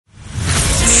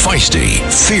Feisty,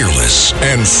 fearless,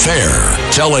 and fair,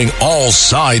 telling all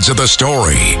sides of the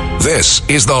story. This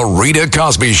is The Rita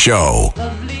Cosby Show.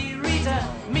 Lovely Rita,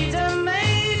 meet a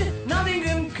maid. Nothing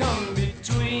can come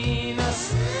between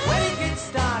us. When it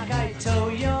gets dark, I tow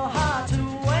your heart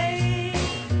away.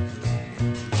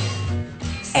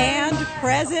 And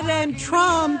President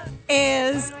Trump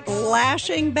is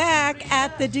lashing back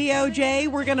at the DOJ.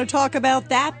 We're going to talk about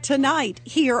that tonight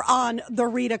here on The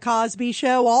Rita Cosby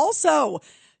Show. Also,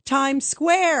 Times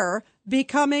Square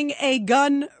becoming a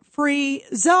gun-free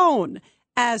zone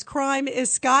as crime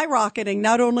is skyrocketing,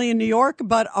 not only in New York,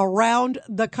 but around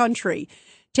the country.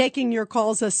 Taking your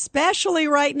calls, especially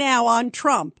right now on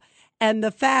Trump and the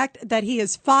fact that he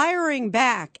is firing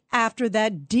back after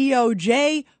that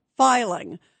DOJ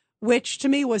filing, which to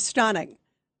me was stunning.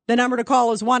 The number to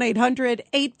call is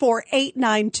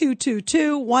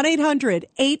 1-800-848-9222,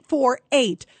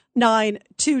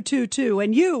 1-800-848-9222.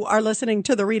 And you are listening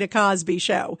to The Rita Cosby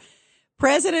Show.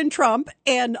 President Trump,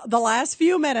 in the last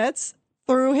few minutes,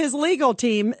 through his legal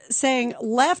team, saying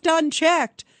left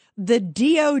unchecked, the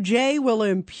DOJ will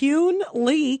impugn,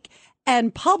 leak,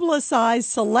 and publicize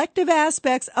selective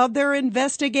aspects of their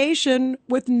investigation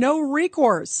with no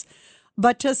recourse,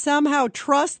 but to somehow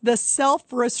trust the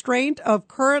self-restraint of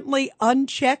currently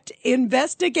unchecked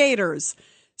investigators.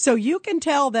 So you can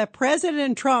tell that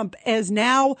President Trump is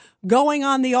now going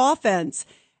on the offense.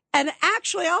 And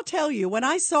actually, I'll tell you, when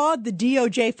I saw the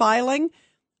DOJ filing,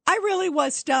 I really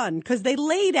was stunned because they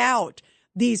laid out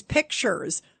these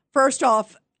pictures, first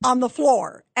off, on the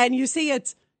floor. And you see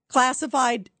it's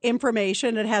classified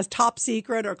information. It has top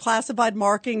secret or classified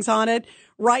markings on it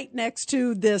right next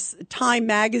to this Time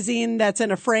magazine that's in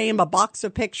a frame, a box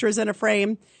of pictures in a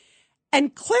frame.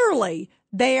 And clearly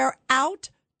they are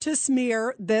out to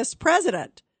smear this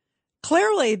president.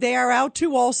 Clearly they are out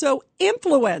to also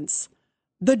influence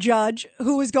the judge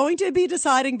who is going to be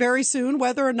deciding very soon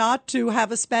whether or not to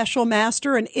have a special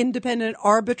master, an independent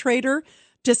arbitrator,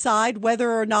 decide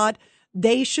whether or not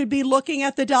they should be looking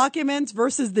at the documents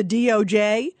versus the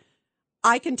DOJ.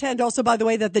 I contend also, by the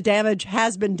way, that the damage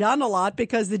has been done a lot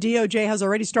because the DOJ has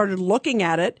already started looking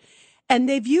at it, and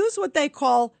they've used what they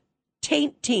call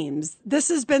taint teams. This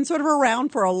has been sort of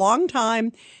around for a long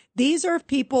time. These are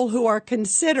people who are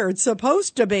considered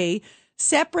supposed to be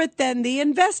separate than the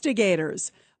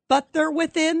investigators, but they're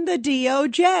within the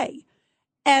DOJ.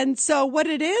 And so what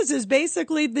it is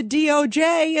basically the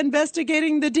DOJ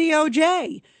investigating the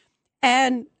DOJ.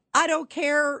 And I don't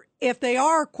care if they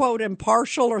are, quote,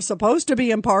 impartial or supposed to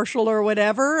be impartial or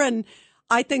whatever. And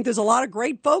I think there's a lot of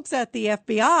great folks at the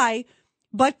FBI,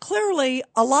 but clearly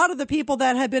a lot of the people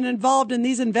that have been involved in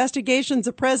these investigations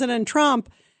of President Trump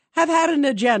have had an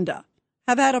agenda,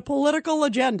 have had a political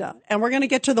agenda. And we're going to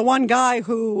get to the one guy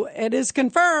who it is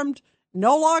confirmed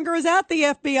no longer is at the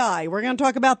FBI. We're going to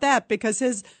talk about that because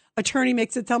his attorney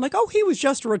makes it sound like, oh, he was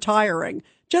just retiring.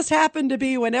 Just happened to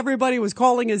be when everybody was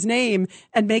calling his name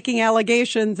and making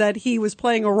allegations that he was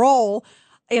playing a role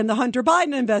in the Hunter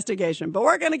Biden investigation. But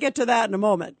we're going to get to that in a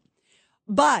moment.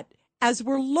 But as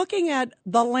we're looking at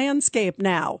the landscape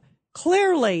now,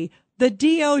 clearly the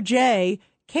DOJ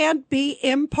can't be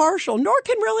impartial, nor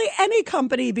can really any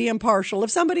company be impartial.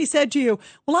 If somebody said to you,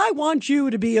 well, I want you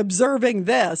to be observing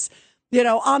this,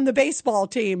 on the baseball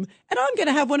team, and I'm going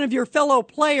to have one of your fellow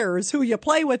players who you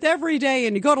play with every day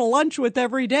and you go to lunch with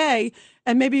every day,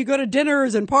 and maybe you go to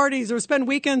dinners and parties or spend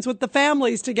weekends with the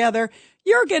families together,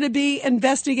 you're going to be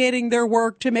investigating their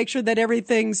work to make sure that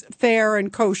everything's fair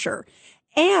and kosher.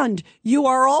 And you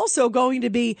are also going to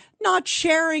be not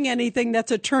sharing anything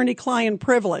that's attorney-client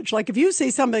privilege. Like if you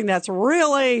see something that's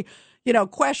really,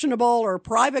 questionable or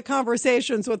private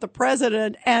conversations with the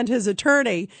president and his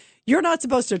attorney, you're not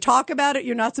supposed to talk about it.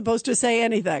 You're not supposed to say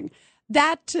anything.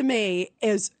 That, to me,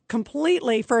 is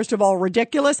completely, first of all,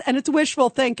 ridiculous, and it's wishful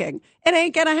thinking. It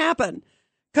ain't going to happen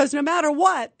because no matter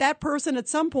what, that person at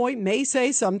some point may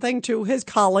say something to his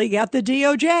colleague at the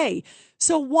DOJ.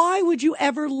 So why would you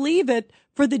ever leave it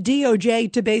for the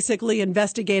DOJ to basically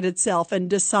investigate itself and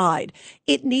decide?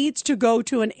 It needs to go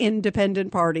to an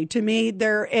independent party. To me,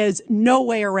 there is no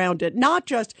way around it, not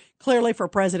just clearly for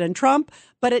President Trump,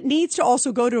 but it needs to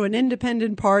also go to an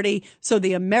independent party so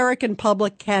the American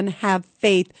public can have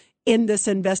faith in this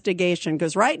investigation.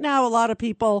 Because right now, a lot of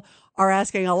people are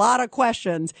asking a lot of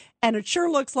questions, and it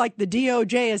sure looks like the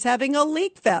DOJ is having a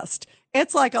leak fest.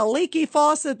 It's like a leaky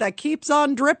faucet that keeps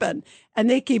on dripping, and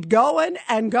they keep going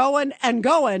and going and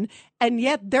going. And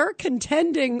yet they're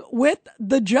contending with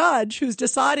the judge who's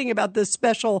deciding about this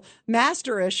special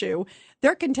master issue.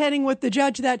 They're contending with the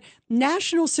judge that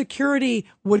national security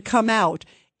would come out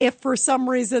if for some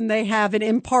reason they have an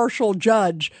impartial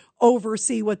judge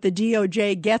oversee what the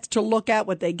DOJ gets to look at,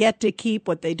 what they get to keep,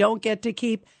 what they don't get to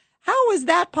keep. How is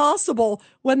that possible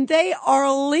when they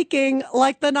are leaking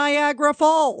like the Niagara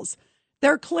Falls?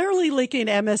 They're clearly leaking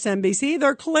to MSNBC.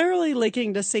 They're clearly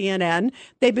leaking to CNN.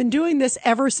 They've been doing this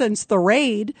ever since the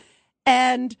raid.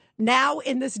 And now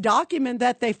in this document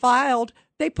that they filed,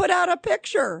 they put out a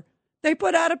picture. They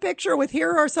put out a picture with,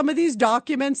 here are some of these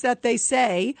documents that they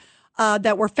say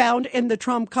that were found in the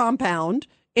Trump compound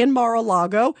in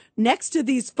Mar-a-Lago, next to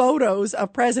these photos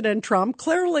of President Trump,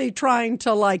 clearly trying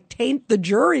to taint the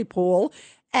jury pool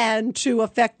and to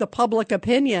affect the public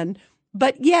opinion.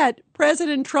 But yet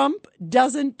President Trump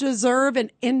doesn't deserve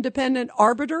an independent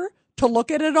arbiter to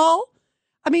look at it all.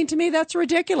 I mean, to me, that's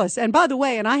ridiculous. And by the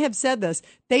way, and I have said this,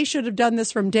 they should have done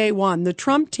this from day one. The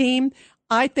Trump team,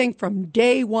 I think from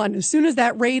day one, as soon as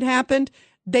that raid happened,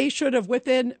 they should have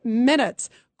within minutes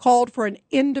called for an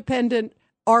independent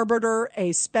arbiter,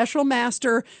 a special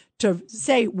master to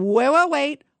say,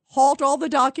 wait, halt all the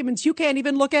documents. You can't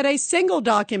even look at a single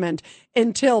document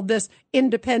until this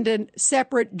independent,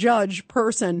 separate judge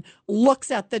person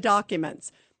looks at the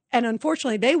documents. And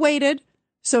unfortunately, they waited.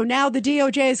 So now the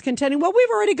DOJ is contending, well, we've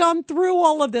already gone through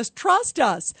all of this. Trust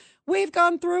us. We've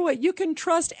gone through it. You can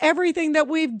trust everything that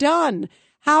we've done.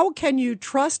 How can you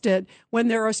trust it when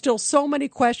there are still so many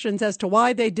questions as to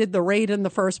why they did the raid in the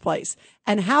first place?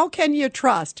 And how can you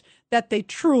trust that they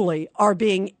truly are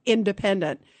being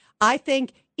independent? I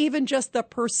think even just the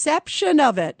perception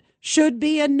of it should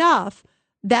be enough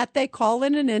that they call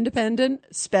in an independent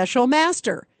special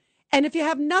master. And if you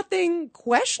have nothing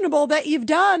questionable that you've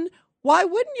done, why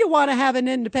wouldn't you want to have an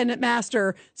independent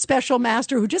master, special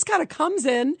master, who just kind of comes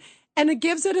in and it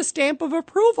gives it a stamp of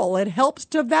approval? It helps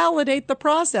to validate the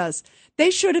process. They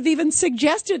should have even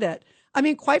suggested it. I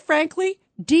mean, quite frankly,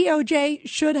 DOJ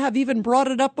should have even brought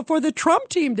it up before the Trump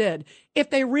team did,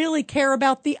 if they really care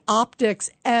about the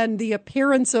optics and the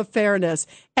appearance of fairness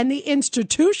and the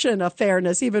institution of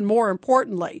fairness, even more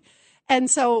importantly.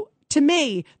 And so, to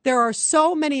me, there are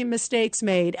so many mistakes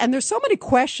made, and there's so many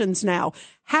questions now.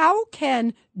 How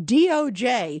can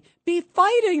DOJ be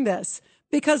fighting this?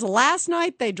 Because last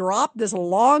night they dropped this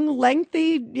long,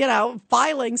 lengthy,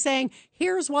 filing saying,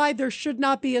 here's why there should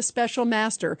not be a special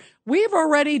master. We've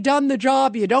already done the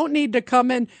job. You don't need to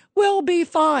come in. We'll be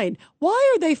fine.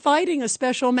 Why are they fighting a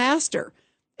special master?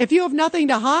 If you have nothing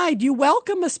to hide, you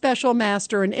welcome a special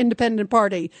master, an independent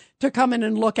party, to come in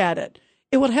and look at it.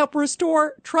 It will help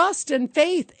restore trust and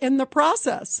faith in the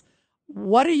process.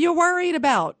 What are you worried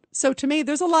about? So to me,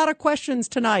 there's a lot of questions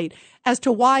tonight as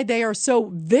to why they are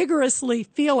so vigorously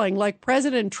feeling like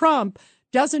President Trump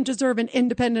doesn't deserve an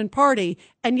independent party,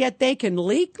 and yet they can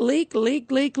leak.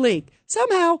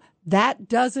 Somehow that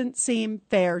doesn't seem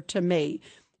fair to me.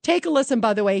 Take a listen,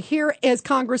 by the way. Here is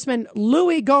Congressman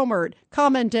Louis Gohmert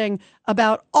commenting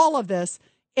about all of this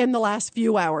in the last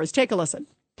few hours. Take a listen.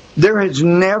 There has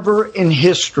never in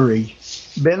history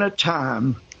been a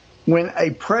time when a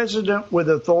president with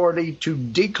authority to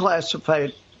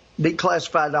declassify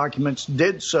documents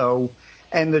did so,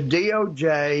 and the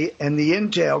DOJ and the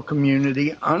intel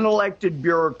community, unelected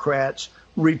bureaucrats,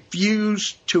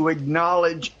 refused to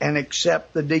acknowledge and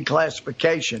accept the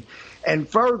declassification. And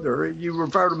further, if you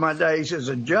refer to my days as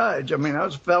a judge, I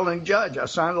was a felony judge. I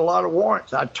signed a lot of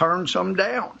warrants. I turned some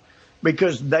down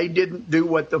because they didn't do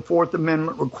what the Fourth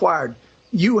Amendment required.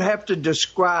 You have to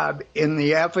describe in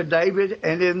the affidavit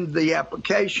and in the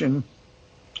application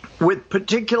with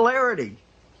particularity,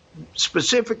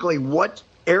 specifically what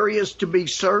areas to be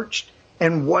searched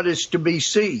and what is to be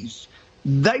seized.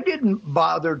 They didn't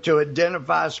bother to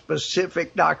identify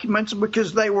specific documents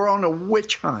because they were on a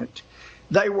witch hunt.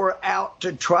 They were out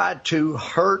to try to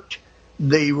hurt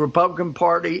the Republican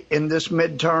Party in this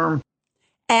midterm.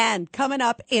 And coming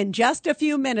up in just a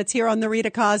few minutes here on the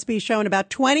Rita Cosby Show, in about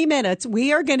 20 minutes,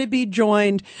 we are going to be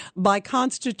joined by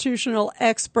constitutional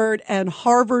expert and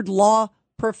Harvard Law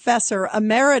professor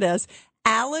emeritus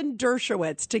Alan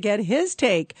Dershowitz to get his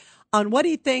take on what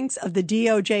he thinks of the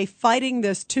DOJ fighting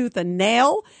this tooth and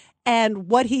nail and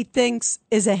what he thinks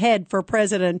is ahead for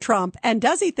President Trump. And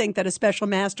does he think that a special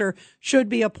master should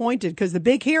be appointed? Because the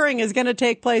big hearing is going to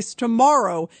take place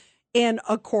tomorrow in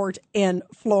a court in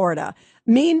Florida.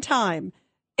 Meantime,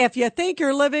 if you think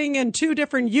you're living in two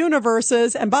different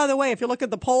universes, and by the way, if you look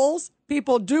at the polls,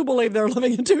 people do believe they're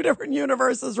living in two different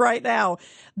universes right now.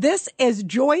 This is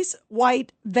Joyce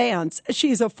White Vance.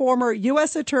 She's a former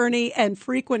U.S. attorney and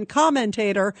frequent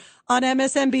commentator on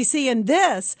MSNBC, and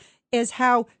this is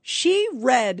how she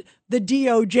read the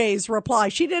DOJ's reply.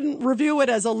 She didn't review it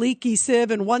as a leaky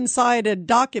sieve and one-sided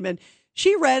document.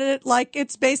 She read it like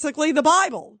it's basically the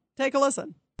Bible. Take a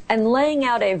listen. and laying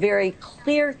out a very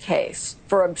clear case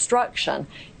for obstruction.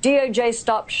 DOJ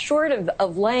stopped short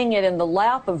of laying it in the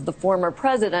lap of the former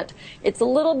president. It's a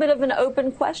little bit of an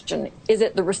open question. Is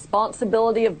it the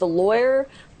responsibility of the lawyer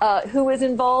who is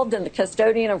involved and the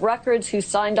custodian of records who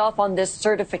signed off on this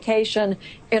certification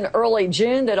in early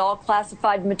June that all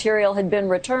classified material had been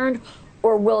returned?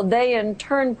 Or will they in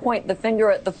turn point the finger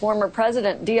at the former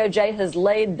president? DOJ has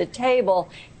laid the table.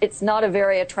 It's not a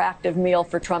very attractive meal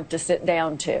for Trump to sit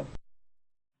down to.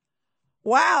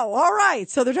 Wow. All right.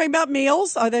 So they're talking about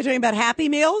meals. Are they talking about Happy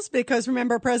Meals? Because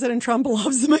remember, President Trump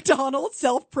loves McDonald's,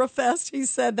 self-professed. He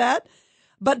said that.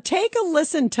 But take a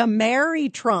listen to Mary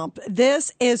Trump.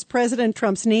 This is President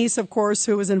Trump's niece, of course,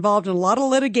 who was involved in a lot of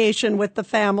litigation with the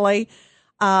family.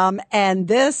 And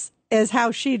this is how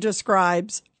she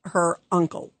describes her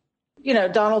uncle. You know,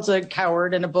 Donald's a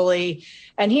coward and a bully,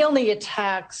 and he only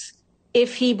attacks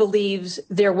if he believes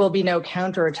there will be no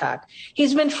counterattack.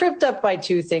 He's been tripped up by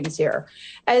two things here.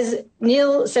 As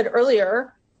Neil said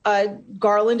earlier,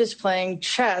 Garland is playing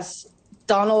chess.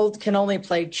 Donald can only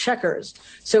play checkers.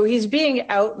 So he's being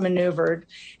outmaneuvered.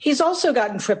 He's also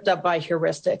gotten tripped up by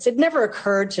heuristics. It never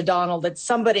occurred to Donald that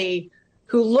somebody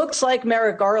who looks like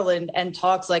Merrick Garland and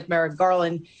talks like Merrick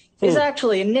Garland is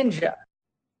actually a ninja.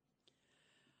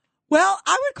 Well,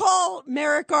 I would call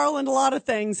Merrick Garland a lot of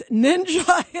things.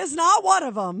 Ninja is not one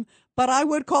of them, but I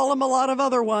would call him a lot of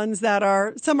other ones that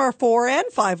are, some are 4 and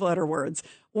 5 letter words.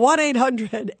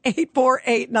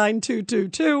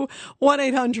 1-800-848-9222,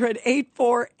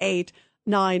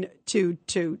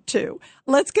 1-800-848-9222.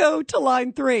 Let's go to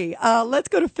line 3. Let's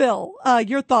go to Phil.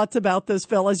 Your thoughts about this,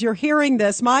 Phil, as you're hearing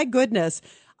this. My goodness.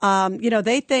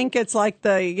 They think it's like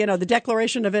the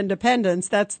Declaration of Independence.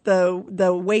 That's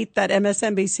the weight that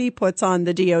MSNBC puts on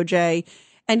the DOJ.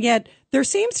 And yet there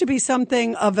seems to be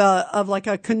something of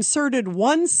a concerted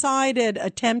one-sided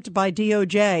attempt by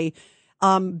DOJ,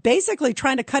 basically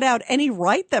trying to cut out any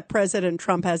right that President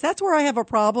Trump has. That's where I have a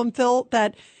problem, Phil,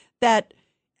 that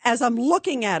as I'm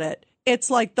looking at it,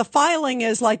 it's like the filing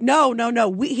is like, no,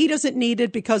 he doesn't need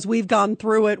it because we've gone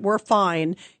through it. We're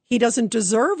fine. He doesn't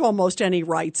deserve almost any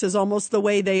rights is almost the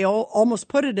way they almost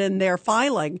put it in their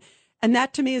filing. And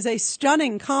that to me is a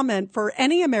stunning comment for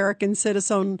any American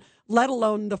citizen, let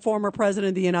alone the former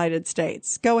president of the United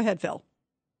States. Go ahead, Phil.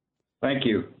 Thank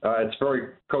you. It's a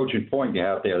very cogent point you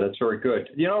have there. That's very good.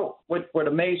 You know, what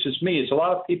amazes me is a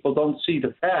lot of people don't see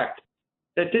the fact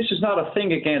that this is not a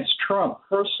thing against Trump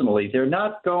personally. They're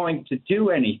not going to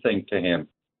do anything to him.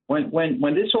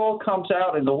 When this all comes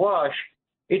out in the wash,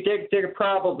 they're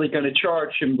probably going to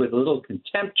charge him with a little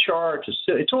contempt charge.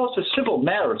 It's also a civil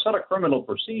matter. It's not a criminal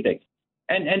proceeding.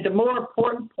 And the more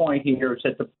important point here is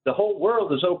that the whole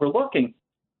world is overlooking.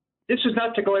 This is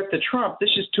not to go after Trump.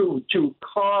 This is to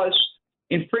cause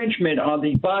infringement on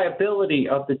the viability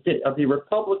of the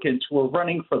Republicans who are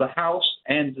running for the House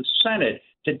and the Senate,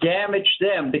 to damage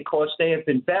them because they have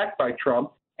been backed by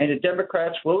Trump. And the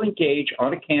Democrats will engage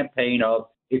on a campaign of,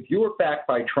 if you were backed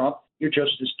by Trump, you're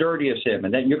just as dirty as him.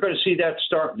 And then you're going to see that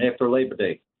starting after Labor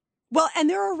Day. Well, and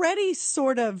they're already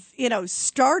sort of,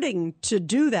 starting to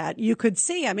do that. You could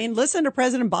see, listen to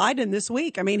President Biden this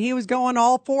week. He was going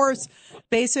all force,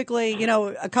 basically,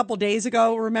 a couple days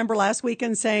ago, remember last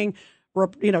weekend saying,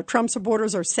 Trump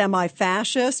supporters are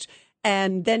semi-fascist.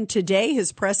 And then today,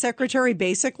 his press secretary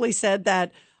basically said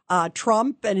that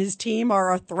Trump and his team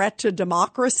are a threat to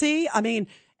democracy.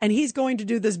 And he's going to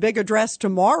do this big address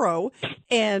tomorrow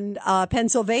in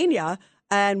Pennsylvania.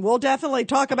 And we'll definitely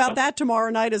talk about that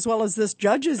tomorrow night, as well as this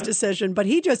judge's decision. But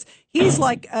he's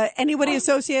like anybody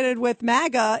associated with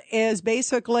MAGA is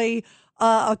basically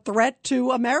a threat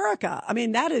to America.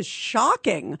 That is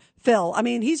shocking, Phil.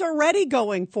 He's already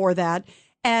going for that.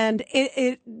 And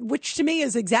which to me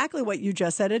is exactly what you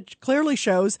just said. It clearly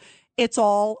shows it's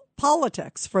all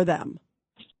politics for them.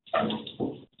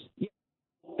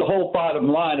 The whole bottom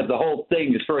line of the whole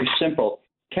thing is very simple.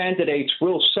 Candidates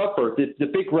will suffer. The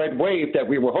big red wave that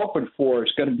we were hoping for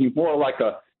is going to be more like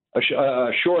a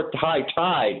short high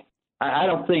tide.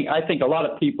 I think a lot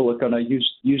of people are going to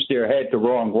use their head the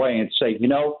wrong way and say,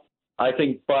 I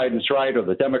think Biden's right or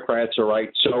the Democrats are right.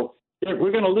 So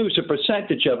we're going to lose a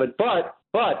percentage of it. But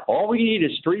all we need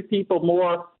is 3 people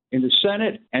more in the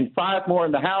Senate and 5 more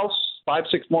in the House, 5,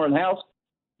 6 more in the House.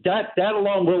 That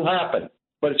alone will happen,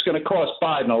 but it's going to cost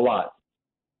Biden a lot.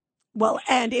 Well,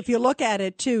 and if you look at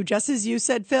it, too, just as you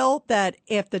said, Phil, that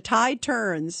if the tide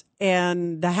turns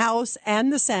in the House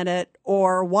and the Senate,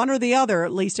 or one or the other,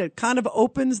 at least it kind of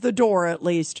opens the door, at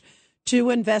least, to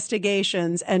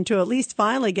investigations and to at least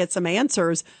finally get some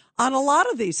answers on a lot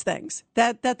of these things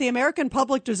that the American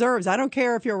public deserves. I don't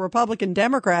care if you're a Republican,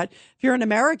 Democrat. If you're an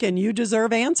American, you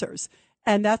deserve answers.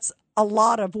 And that's a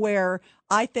lot of where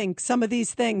I think some of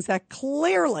these things that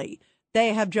clearly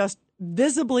they have just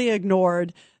visibly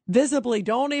ignored, visibly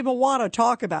don't even want to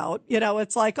talk about. You know,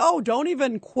 it's like, oh, don't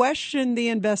even question the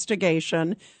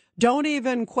investigation. Don't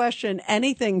even question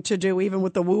anything to do even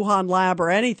with the Wuhan lab or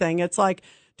anything. It's like,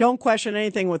 don't question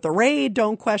anything with the raid.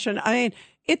 Don't question. I mean,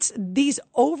 it's these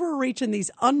overreach and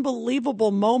these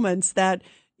unbelievable moments that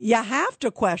you have to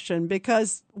question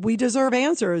because we deserve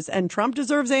answers and Trump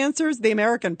deserves answers. The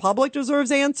American public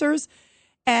deserves answers.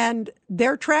 And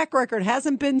their track record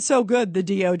hasn't been so good, the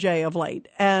DOJ of late.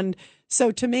 And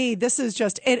so to me, this is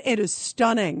just, it is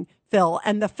stunning, Phil.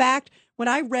 And the fact when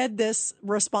I read this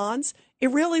response, it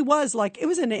really was like, it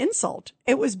was an insult.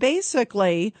 It was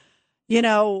basically, you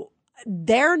know,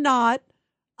 they're not,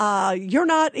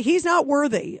 he's not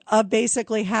worthy of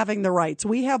basically having the rights.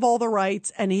 We have all the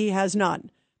rights and he has none.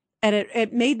 And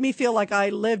it made me feel like I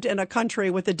lived in a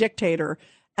country with a dictator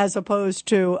as opposed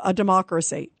to a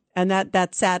democracy. And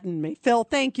that saddened me. Phil,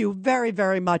 thank you very,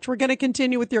 very much. We're going to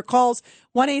continue with your calls.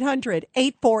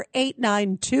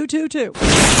 1-800-848-9222.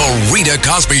 The Rita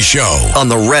Cosby Show on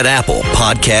the Red Apple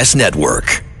Podcast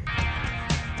Network.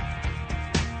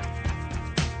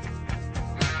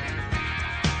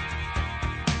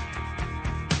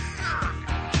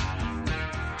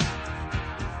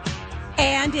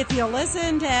 And if you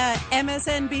listen to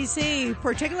MSNBC,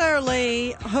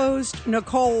 particularly host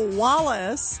Nicole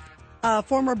Wallace,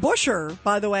 former Busher,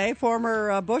 by the way,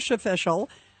 former Bush official,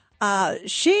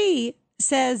 she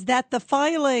says that the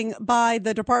filing by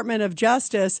the Department of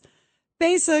Justice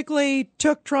basically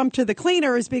took Trump to the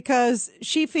cleaners because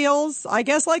she feels, I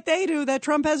guess like they do, that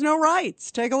Trump has no rights.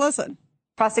 Take a listen.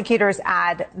 Prosecutors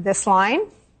add this line.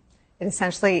 It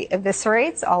essentially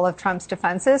eviscerates all of Trump's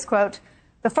defenses. Quote,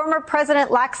 the former president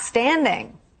lacks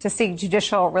standing to seek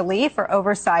judicial relief or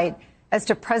oversight as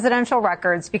to presidential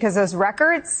records because those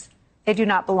records, they do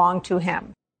not belong to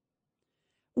him.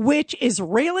 Which is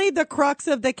really the crux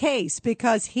of the case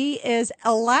because he is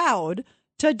allowed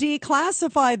to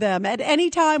declassify them at any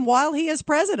time while he is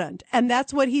president. And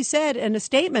that's what he said in a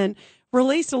statement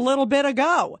released a little bit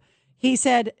ago. He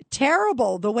said,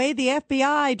 terrible the way the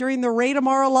FBI during the raid of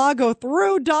Mar-a-Lago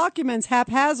threw documents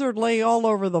haphazardly all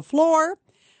over the floor.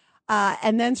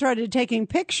 And then started taking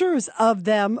pictures of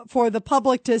them for the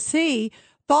public to see,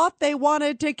 thought they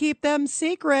wanted to keep them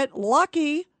secret.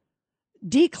 Lucky,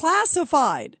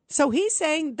 declassified. So he's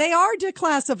saying they are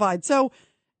declassified. So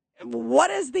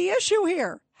what is the issue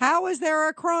here? How is there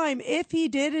a crime if he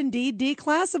did indeed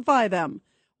declassify them?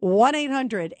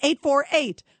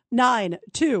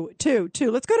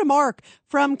 1-800-848-9222. Let's go to Mark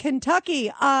from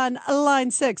Kentucky on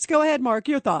line 6. Go ahead, Mark,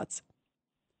 your thoughts.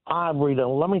 Rita,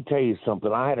 let me tell you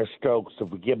something. I had a stroke, so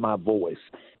forgive my voice.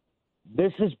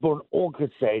 This has been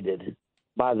orchestrated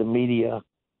by the media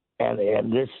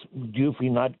and this goofy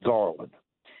nut Garland.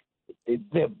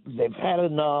 They've had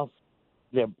enough.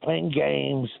 They're playing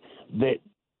games. That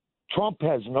Trump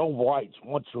has no rights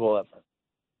whatsoever.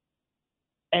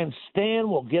 And Stan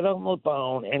will get on the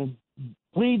phone and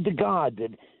plead to God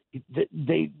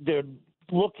that they're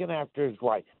looking after his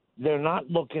rights. They're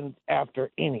not looking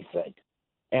after anything.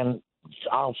 And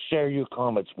I'll share your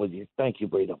comments with you. Thank you,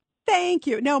 Brita. Thank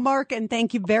you. No, Mark, and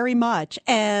thank you very much.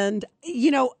 And,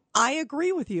 you know, I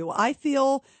agree with you. I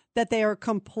feel that they are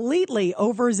completely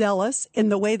overzealous in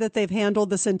the way that they've handled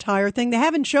this entire thing. They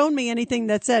haven't shown me anything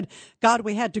that said, God,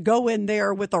 we had to go in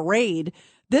there with a raid.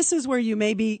 This is where you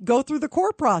maybe go through the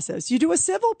court process. You do a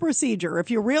civil procedure. If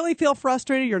you really feel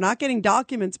frustrated, you're not getting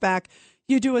documents back,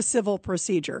 you do a civil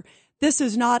procedure. This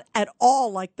is not at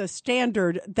all like the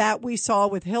standard that we saw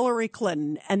with Hillary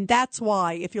Clinton. And that's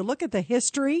why, if you look at the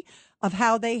history of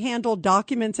how they handled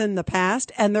documents in the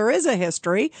past, and there is a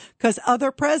history because other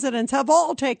presidents have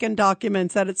all taken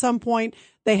documents that at some point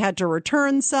they had to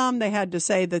return some. They had to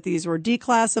say that these were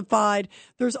declassified.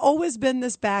 There's always been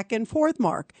this back and forth,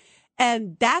 Mark.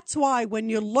 And that's why when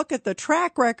you look at the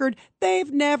track record,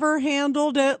 they've never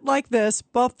handled it like this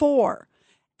before.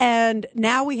 And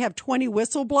now we have 20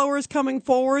 whistleblowers coming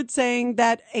forward saying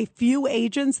that a few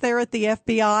agents there at the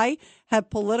FBI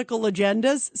have political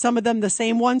agendas, some of them the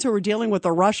same ones who were dealing with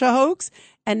the Russia hoax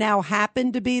and now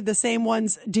happen to be the same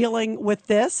ones dealing with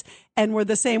this and were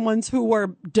the same ones who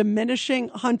were diminishing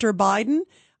Hunter Biden.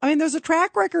 I mean, there's a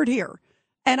track record here.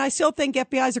 And I still think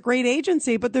FBI is a great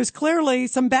agency, but there's clearly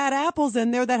some bad apples in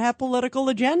there that have political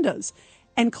agendas.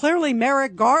 And clearly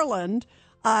Merrick Garland,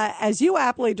 as you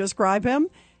aptly describe him,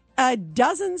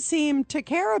 doesn't seem to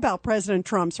care about President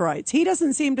Trump's rights. He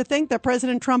doesn't seem to think that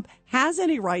President Trump has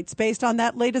any rights based on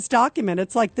that latest document.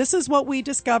 It's like, this is what we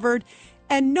discovered,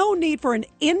 and no need for an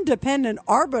independent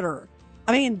arbiter.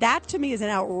 I mean, that to me is an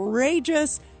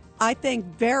outrageous, I think,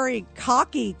 very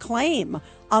cocky claim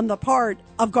on the part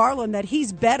of Garland that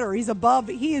he's better. He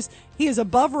is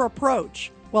above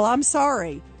reproach. Well, I'm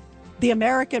sorry. The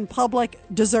American public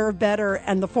deserve better,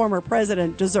 and the former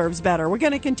president deserves better. We're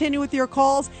going to continue with your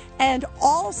calls, and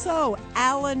also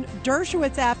Alan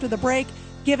Dershowitz after the break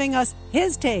giving us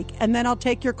his take, and then I'll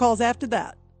take your calls after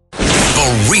that.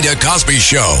 The Rita Cosby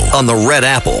Show on the Red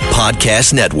Apple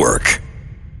Podcast Network.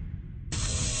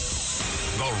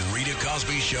 The Rita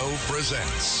Cosby Show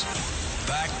presents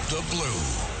Back the Blue.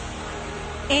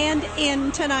 And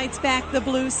in tonight's Back the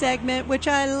Blue segment, which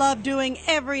I love doing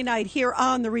every night here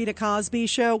on the Rita Cosby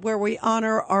Show, where we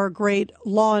honor our great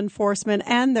law enforcement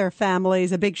and their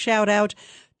families. A big shout out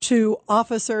to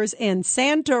officers in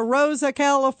Santa Rosa,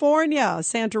 California.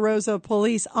 Santa Rosa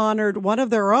police honored one of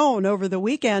their own over the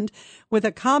weekend with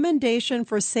a commendation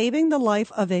for saving the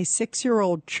life of a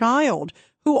 6-year-old child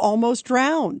who almost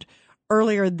drowned.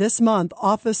 Earlier this month,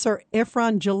 Officer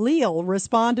Ifran Jalil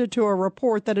responded to a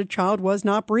report that a child was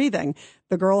not breathing.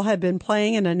 The girl had been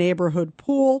playing in a neighborhood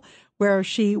pool where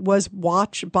she was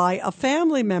watched by a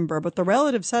family member, but the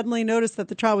relative suddenly noticed that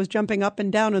the child was jumping up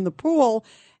and down in the pool.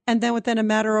 And then within a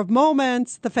matter of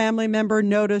moments, the family member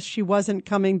noticed she wasn't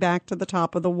coming back to the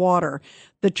top of the water.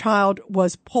 The child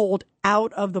was pulled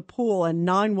out of the pool and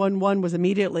 911 was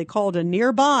immediately called, and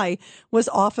nearby was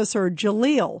Officer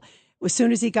Jalil. As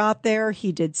soon as he got there,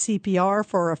 he did CPR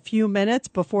for a few minutes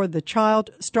before the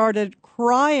child started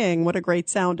crying. What a great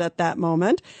sound at that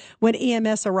moment. When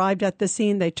EMS arrived at the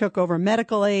scene, they took over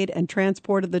medical aid and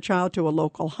transported the child to a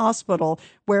local hospital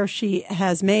where she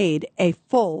has made a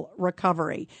full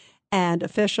recovery. And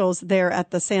officials there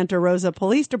at the Santa Rosa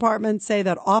Police Department say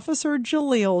that Officer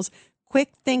Jalil's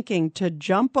quick thinking to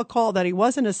jump a call that he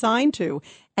wasn't assigned to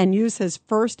and use his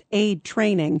first aid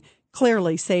training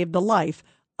clearly saved the life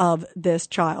of this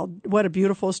child. What a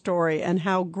beautiful story, and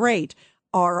how great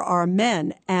are our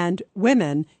men and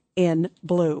women in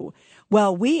blue.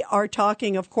 Well, we are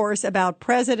talking, of course, about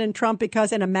President Trump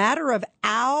because in a matter of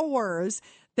hours,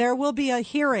 there will be a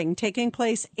hearing taking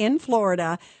place in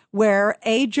Florida where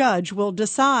a judge will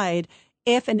decide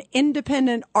if an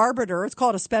independent arbiter, it's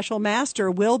called a special master,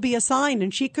 will be assigned.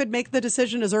 And she could make the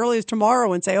decision as early as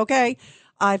tomorrow and say, okay,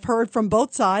 I've heard from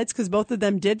both sides because both of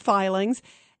them did filings.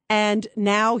 And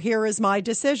now here is my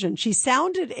decision. She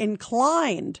sounded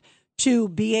inclined to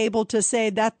be able to say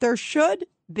that there should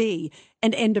be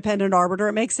an independent arbiter.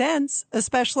 It makes sense,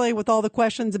 especially with all the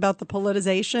questions about the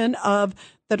politicization of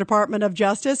the Department of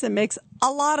Justice. It makes a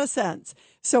lot of sense.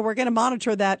 So we're going to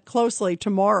monitor that closely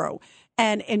tomorrow.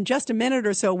 And in just a minute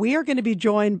or so, we are going to be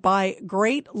joined by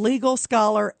great legal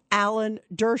scholar Alan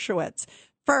Dershowitz.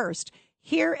 First,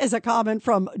 here is a comment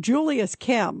from Julius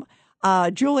Kim.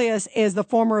 Julius is the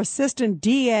former assistant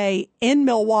DA in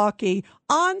Milwaukee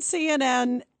on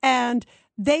CNN, and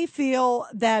they feel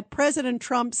that President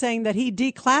Trump saying that he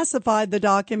declassified the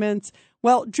documents,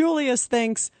 well, Julius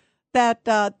thinks that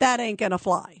that ain't going to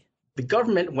fly. The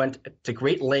government went to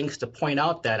great lengths to point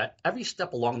out that at every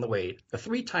step along the way, the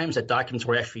 3 times that documents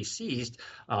were actually seized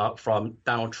from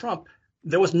Donald Trump,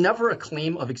 there was never a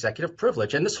claim of executive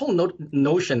privilege. And this whole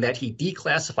notion that he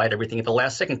declassified everything at the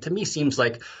last second, to me, seems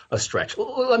like a stretch.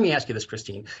 Let me ask you this,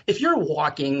 Christine. If you're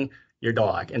walking your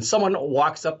dog and someone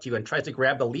walks up to you and tries to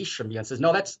grab the leash from you and says,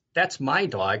 no, that's my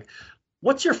dog,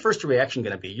 what's your first reaction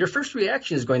going to be? Your first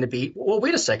reaction is going to be, well,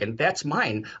 wait a second, that's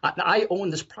mine. I own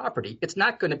this property. It's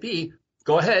not going to be,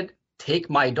 go ahead,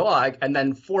 take my dog, and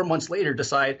then 4 months later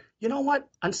decide, you know what,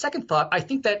 on second thought, I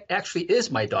think that actually is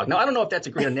my dog. Now, I don't know if that's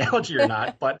a great analogy or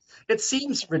not, but it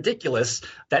seems ridiculous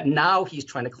that now he's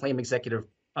trying to claim executive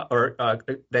or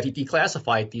that he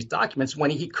declassified these documents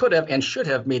when he could have and should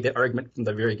have made that argument from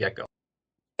the very get-go.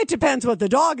 It depends what the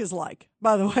dog is like,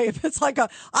 by the way. If it's like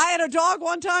I had a dog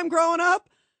one time growing up,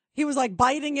 he was like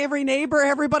biting every neighbor,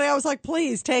 everybody. I was like,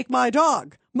 please take my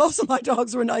dog. Most of my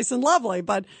dogs were nice and lovely,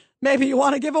 but maybe you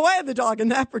want to give away the dog in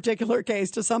that particular case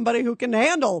to somebody who can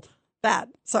handle that.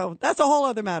 So that's a whole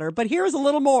other matter. But here's a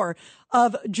little more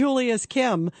of Julius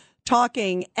Kim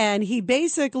talking, and he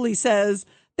basically says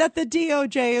that the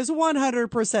DOJ is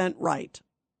 100% right.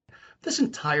 This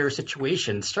entire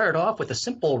situation started off with a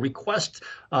simple request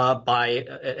by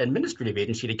an administrative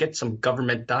agency to get some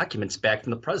government documents back from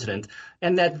the president,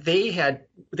 and that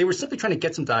they were simply trying to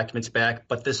get some documents back,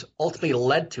 but this ultimately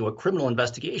led to a criminal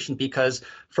investigation because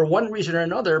for one reason or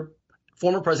another,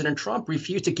 former President Trump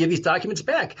refused to give these documents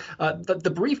back.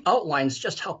 The brief outlines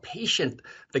just how patient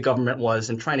the government was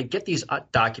in trying to get these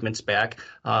documents back,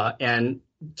 and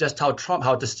just how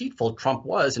deceitful Trump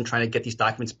was in trying to get these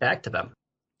documents back to them.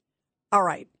 All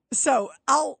right. So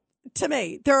to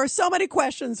me, there are so many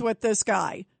questions with this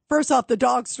guy. First off, the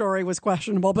dog story was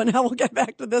questionable, but now we'll get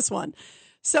back to this one.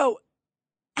 So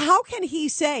how can he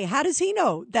say, how does he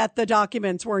know that the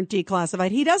documents weren't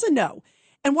declassified? He doesn't know.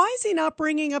 And why is he not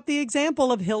bringing up the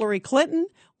example of Hillary Clinton?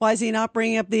 Why is he not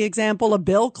bringing up the example of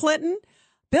Bill Clinton?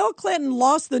 Bill Clinton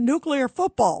lost the nuclear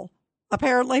football,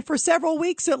 apparently, for several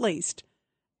weeks at least.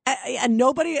 And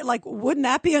nobody, wouldn't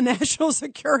that be a national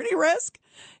security risk?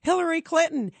 Hillary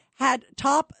Clinton had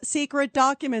top secret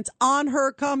documents on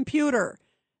her computer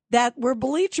that were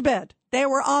BleachBit. They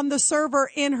were on the server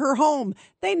in her home.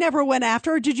 They never went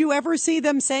after her. Did you ever see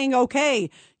them saying, okay,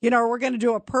 we're going to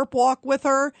do a perp walk with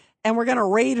her and we're going to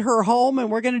raid her home and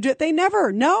we're going to do it? They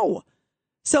never. No.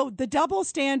 So the double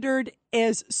standard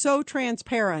is so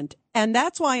transparent. And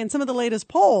that's why in some of the latest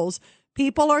polls,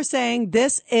 people are saying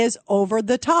this is over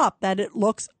the top, that it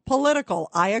looks political.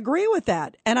 I agree with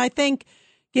that. And I think,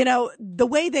 the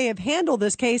way they have handled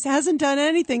this case hasn't done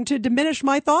anything to diminish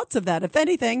my thoughts of that. If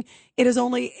anything, it has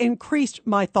only increased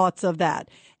my thoughts of that.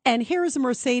 And here's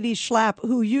Mercedes Schlapp,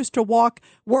 who used to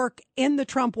work in the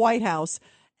Trump White House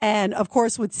and, of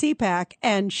course, with CPAC.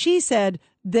 And she said,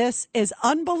 this is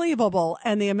unbelievable.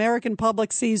 And the American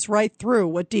public sees right through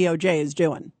what DOJ is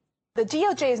doing. The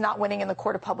DOJ is not winning in the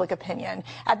court of public opinion.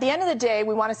 At the end of the day,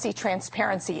 we want to see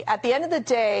transparency. At the end of the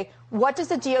day, what does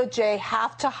the DOJ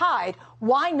have to hide?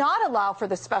 Why not allow for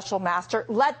the special master?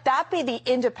 Let that be the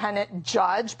independent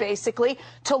judge, basically,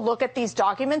 to look at these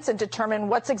documents and determine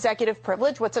what's executive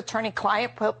privilege, what's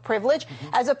attorney-client privilege,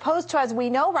 as opposed to, as we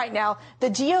know right now, the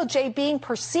DOJ being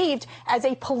perceived as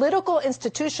a political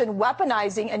institution,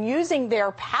 weaponizing and using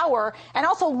their power and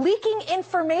also leaking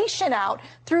information out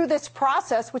through this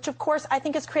process, which, of course, I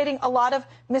think is creating a lot of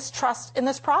mistrust in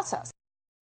this process.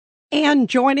 And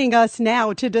joining us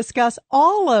now to discuss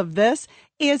all of this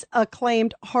is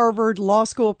acclaimed Harvard Law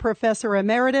School professor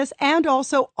emeritus and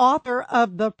also author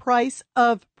of The Price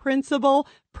of Principle,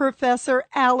 Professor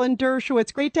Alan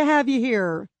Dershowitz. Great to have you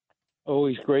here.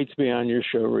 Always great to be on your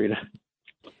show, Rita.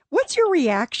 What's your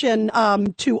reaction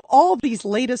to all of these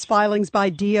latest filings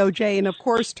by DOJ? And of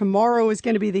course, tomorrow is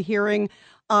going to be the hearing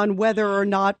on whether or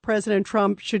not President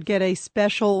Trump should get a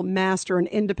special master, an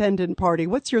independent party.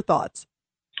 What's your thoughts?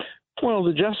 Well,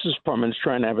 the Justice Department is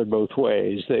trying to have it both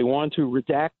ways. They want to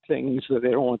redact things that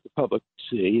they don't want the public to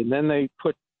see, and then they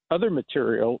put other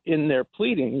material in their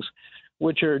pleadings,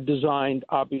 which are designed,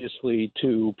 obviously,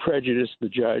 to prejudice the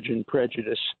judge and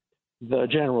prejudice the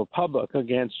general public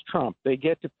against Trump. They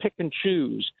get to pick and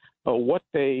choose what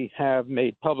they have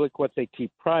made public, what they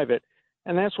keep private.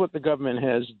 And that's what the government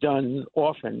has done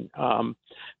often,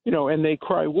 and they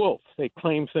cry wolf. They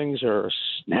claim things are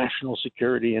national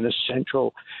security and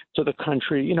essential to the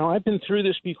country. I've been through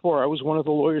this before. I was one of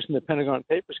the lawyers in the Pentagon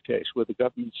Papers case where the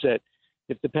government said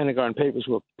if the Pentagon Papers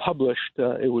were published,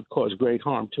 it would cause great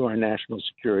harm to our national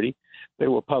security. They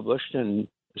were published, and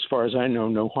as far as I know,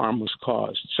 no harm was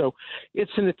caused. So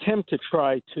it's an attempt to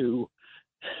try to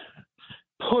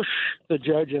push the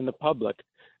judge and the public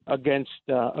against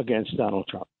Donald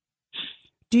Trump.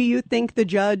 Do you think the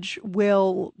judge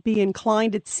will be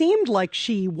inclined? It seemed like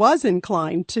she was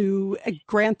inclined to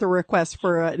grant the request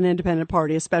for an independent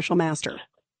party, a special master.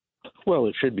 Well,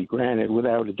 it should be granted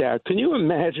without a doubt. Can you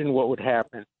imagine what would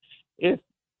happen if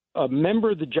a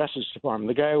member of the Justice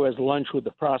Department, the guy who has lunch with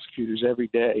the prosecutors every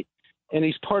day, and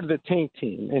he's part of the Taint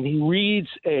team, and he reads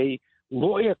a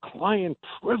lawyer-client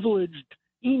privileged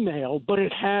email, but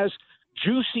it has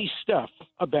juicy stuff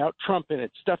about Trump in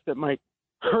it, stuff that might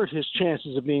hurt his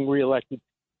chances of being reelected.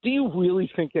 Do you really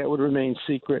think that would remain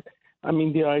secret? I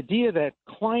mean, the idea that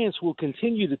clients will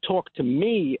continue to talk to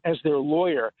me as their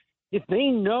lawyer, if they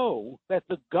know that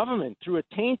the government, through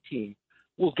a Taint team,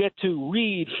 will get to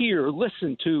read, hear,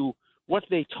 listen to what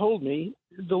they told me,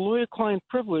 the lawyer-client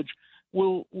privilege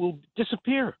will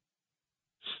disappear.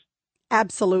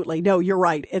 Absolutely. No, you're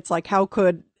right. It's like, how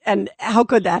could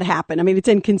that happen? I mean, it's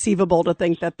inconceivable to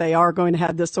think that they are going to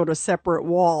have this sort of separate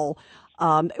wall.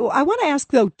 I want to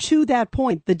ask, though, to that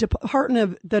point, the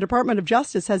Department of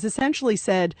Justice has essentially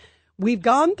said, we've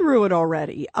gone through it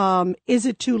already. Is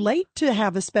it too late to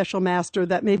have a special master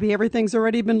that maybe everything's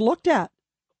already been looked at?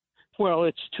 Well,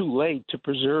 it's too late to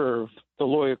preserve the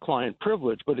lawyer-client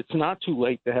privilege, but it's not too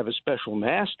late to have a special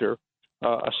master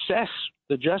assess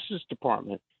the Justice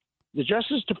Department. The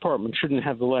Justice Department shouldn't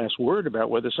have the last word about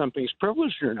whether something's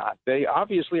privileged or not. They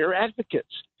obviously are advocates,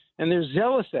 and they're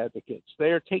zealous advocates.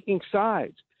 They are taking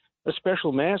sides. A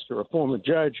special master, a former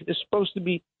judge, is supposed to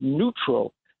be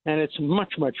neutral, and it's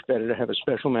much, much better to have a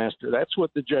special master. That's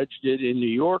what the judge did in New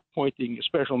York, appointing a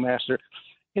special master.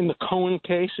 In the Cohen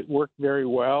case, it worked very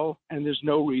well, and there's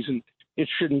no reason it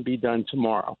shouldn't be done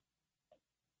tomorrow.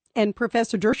 And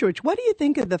Professor Dershowitz, what do you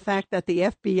think of the fact that the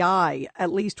FBI,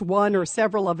 at least one or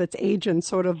several of its agents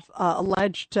sort of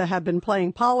alleged to have been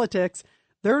playing politics,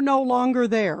 they're no longer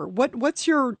there? What's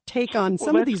your take on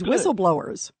some of these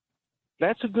whistleblowers?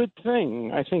 That's a good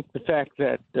thing. I think the fact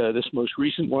that this most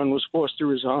recent one was forced to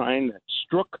resign, that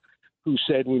Strzok, who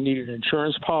said we need an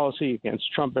insurance policy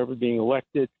against Trump ever being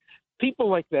elected, people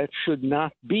like that should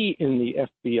not be in the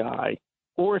FBI,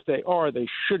 or if they are, they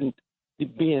shouldn't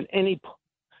be in any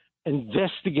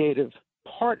investigative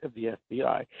part of the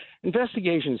FBI.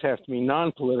 Investigations have to be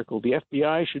non-political. The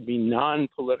FBI should be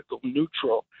non-political,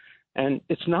 neutral, and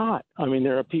it's not. I mean,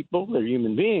 there are people, they're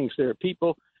human beings, there are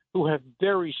people who have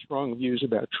very strong views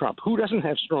about Trump. Who doesn't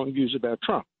have strong views about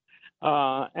Trump?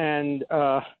 And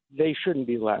they shouldn't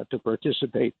be allowed to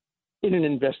participate in an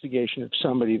investigation of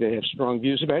somebody they have strong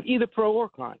views about, either pro or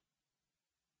con.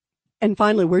 And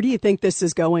finally, where do you think this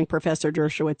is going, Professor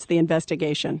Dershowitz, the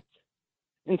investigation?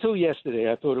 Until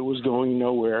yesterday, I thought it was going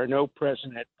nowhere. No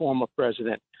president, former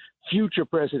president, future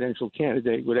presidential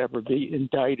candidate would ever be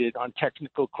indicted on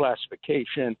technical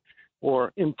classification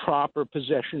or improper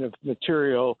possession of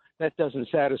material that doesn't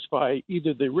satisfy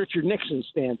either the Richard Nixon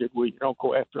standard, where you don't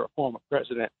go after a former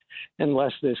president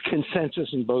unless there's consensus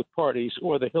in both parties,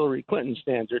 or the Hillary Clinton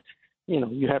standard. You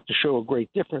know, you have to show a great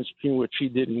difference between what she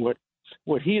did and what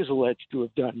he is alleged to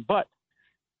have done. But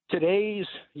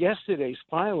yesterday's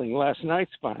filing, last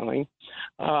night's filing,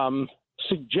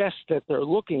 suggests that they're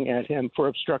looking at him for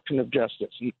obstruction of justice.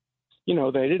 And, you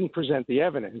know, they didn't present the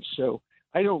evidence, so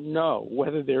I don't know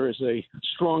whether there is a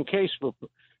strong case for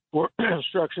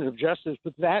obstruction of justice,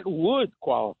 but that would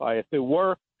qualify if there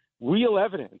were real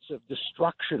evidence of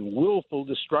destruction, willful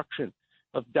destruction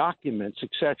of documents,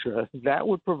 etc. That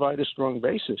would provide a strong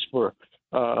basis for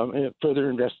further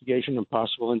investigation and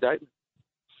possible indictment.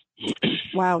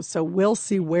 Wow. So we'll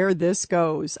see where this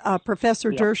goes.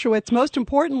 Professor Dershowitz, most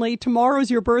importantly,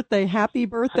 tomorrow's your birthday. Happy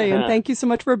birthday, and thank you so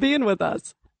much for being with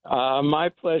us. My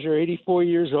pleasure. 84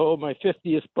 years old, my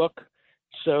 50th book.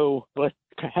 So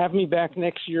have me back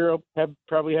next year. I'll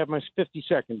probably have my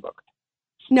 52nd book.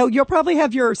 No, you'll probably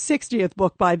have your 60th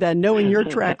book by then, knowing your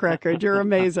track record. You're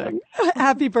amazing.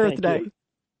 Happy birthday.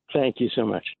 Thank you so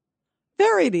much.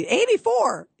 Very neat.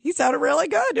 84. He sounded really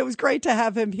good. It was great to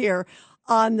have him here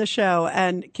on the show.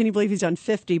 And can you believe he's done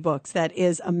 50 books? That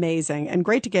is amazing. And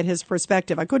great to get his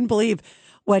perspective. I couldn't believe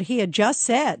what he had just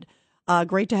said.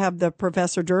 Great to have the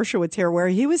Professor Dershowitz here, where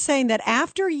he was saying that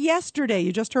after yesterday,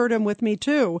 you just heard him with me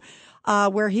too,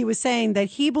 where he was saying that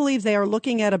he believes they are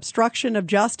looking at obstruction of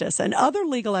justice. And other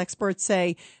legal experts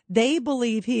say they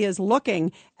believe he is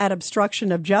looking at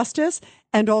obstruction of justice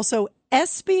and also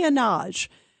espionage.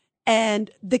 And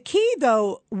the key,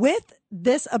 though, with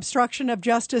this obstruction of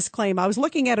justice claim, I was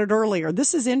looking at it earlier.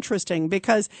 This is interesting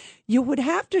because you would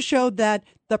have to show that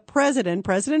the President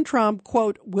Trump,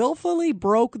 quote, willfully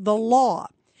broke the law.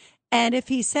 And if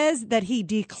he says that he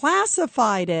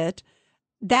declassified it,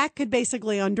 that could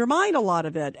basically undermine a lot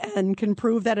of it and can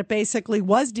prove that it basically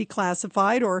was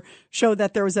declassified or show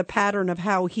that there was a pattern of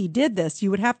how he did this.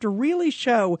 You would have to really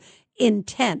show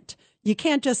intent. You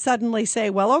can't just suddenly say,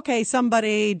 well, okay,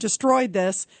 somebody destroyed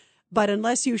this. But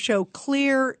unless you show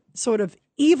clear sort of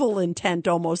evil intent,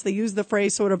 almost, they use the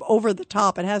phrase sort of over the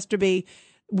top. It has to be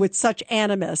with such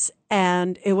animus.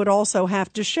 And it would also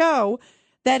have to show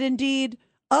that indeed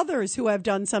others who have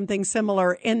done something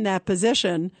similar in that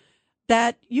position,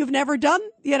 that you've never done,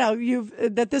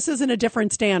 that this isn't a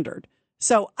different standard.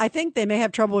 So I think they may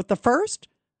have trouble with the first.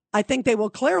 I think they will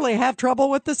clearly have trouble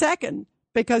with the second,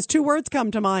 because two words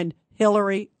come to mind: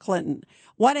 Hillary Clinton.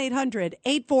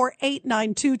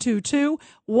 1-800-848-9222,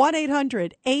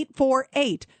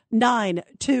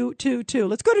 1-800-848-9222.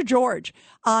 Let's go to George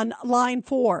on line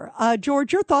 4.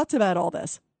 George, your thoughts about all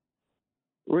this?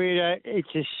 Rita, it's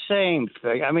the same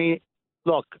thing. I mean,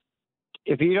 look,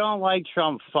 if you don't like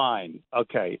Trump, fine.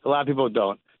 Okay, a lot of people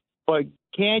don't. But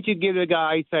can't you give the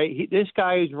guy, say, this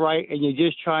guy is right, and you're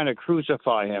just trying to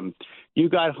crucify him? You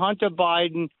got Hunter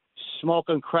Biden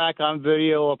smoking crack on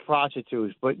video of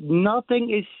prostitutes, but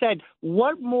nothing is said.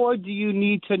 What more do you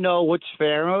need to know what's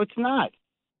fair and what's not?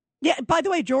 Yeah, by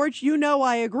the way, George,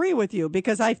 I agree with you,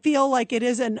 because I feel like it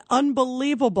is an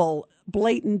unbelievable,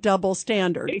 blatant double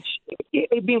standard.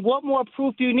 I mean, what more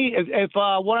proof do you need? If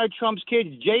one of Trump's kids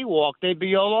jaywalked, they'd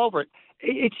be all over it.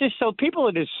 It's just so people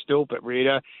are just stupid,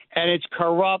 Rita, and it's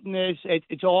corruptness.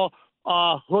 It's all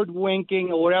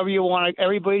hoodwinking or whatever you want.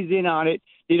 Everybody's in on it.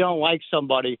 You don't like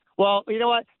somebody. Well, you know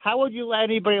what? How would you let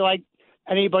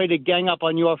anybody to gang up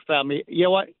on your family? You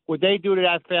know what? Would they do to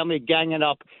that family, ganging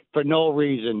up for no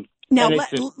reason? Now,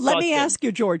 let me ask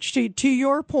you, George, to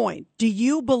your point, do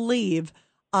you believe,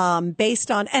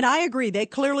 based on, and I agree, they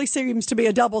clearly seems to be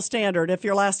a double standard if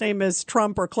your last name is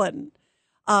Trump or Clinton.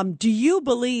 Do you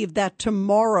believe that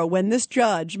tomorrow, when this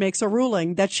judge makes a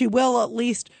ruling, that she will at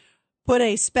least put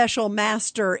a special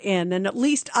master in? And at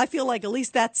least, I feel like at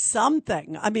least that's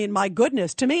something. I mean, my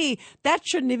goodness, to me, that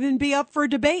shouldn't even be up for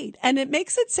debate. And it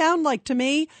makes it sound like, to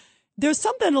me, there's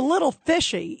something a little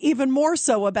fishy, even more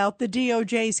so about the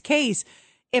DOJ's case.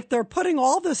 If they're putting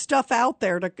all this stuff out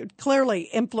there to clearly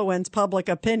influence public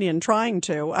opinion, trying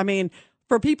to, I mean,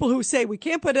 for people who say we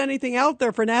can't put anything out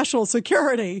there for national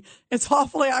security, it's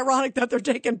awfully ironic that they're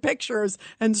taking pictures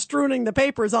and strewing the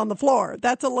papers on the floor.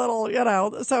 That's a little,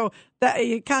 so that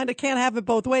you kind of can't have it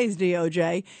both ways,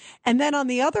 DOJ. And then on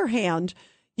the other hand,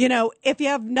 if you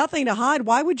have nothing to hide,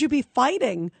 why would you be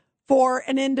fighting for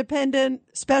an independent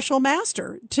special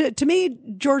master? To me,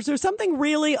 George, there's something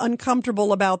really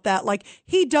uncomfortable about that. Like,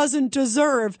 he doesn't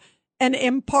deserve an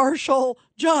impartial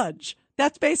judge.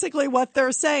 That's basically what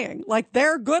they're saying. Like,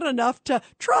 they're good enough to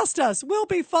trust us. We'll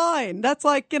be fine. That's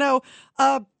like,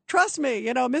 trust me,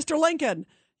 Mr. Lincoln,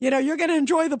 you're going to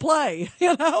enjoy the play,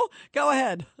 Go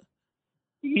ahead.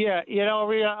 Yeah.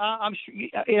 Rita, I'm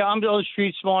a little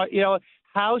street smart.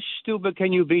 How stupid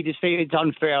can you be to say it's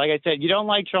unfair? Like I said, you don't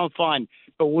like Trump, fine.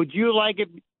 But would you like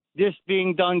this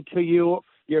being done to you,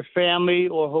 your family,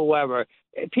 or whoever?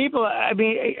 People, I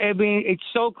mean, it's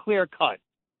so clear cut.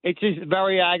 It's just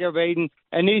very aggravating.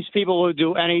 And these people will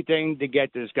do anything to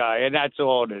get this guy. And that's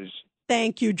all it is.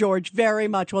 Thank you, George, very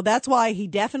much. Well, that's why he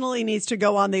definitely needs to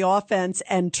go on the offense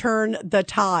and turn the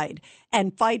tide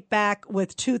and fight back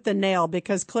with tooth and nail,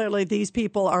 because clearly these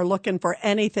people are looking for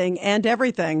anything and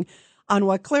everything on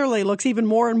what clearly looks even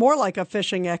more and more like a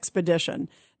fishing expedition.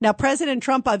 Now, President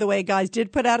Trump, by the way, guys,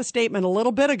 did put out a statement a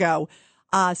little bit ago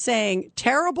saying,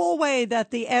 terrible way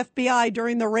that the FBI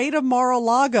during the raid of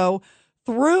Mar-a-Lago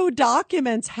threw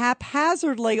documents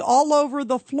haphazardly all over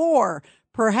the floor,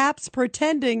 perhaps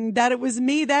pretending that it was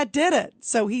me that did it.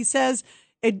 So he says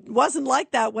it wasn't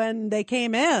like that when they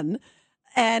came in.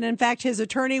 And in fact, his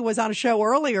attorney was on a show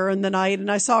earlier in the night, and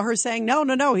I saw her saying,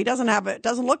 no, he doesn't have it. It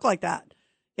doesn't look like that.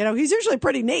 He's usually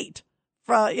pretty neat,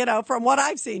 from what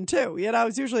I've seen, too.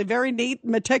 It's usually very neat,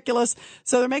 meticulous.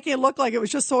 So they're making it look like it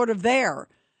was just sort of there.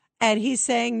 And he's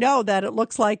saying, no, that it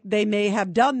looks like they may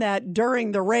have done that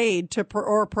during the raid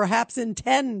or perhaps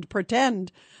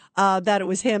pretend that it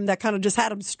was him that kind of just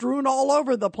had them strewn all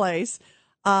over the place,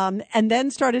 and then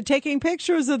started taking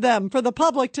pictures of them for the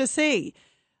public to see.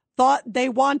 Thought they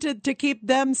wanted to keep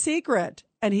them secret.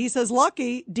 And he says,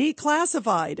 lucky,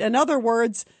 declassified. In other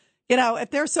words, if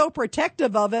they're so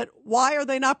protective of it, why are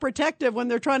they not protective when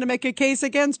they're trying to make a case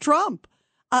against Trump?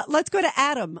 Let's go to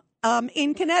Adam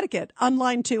in Connecticut on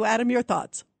line 2. Adam, your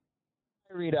thoughts?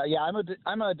 Rita, yeah,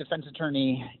 I'm a defense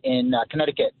attorney in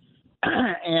Connecticut.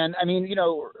 And I mean,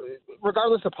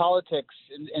 regardless of politics,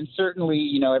 and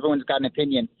certainly, everyone's got an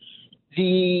opinion,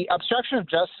 the obstruction of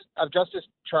justice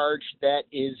charge that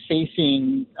is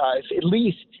facing at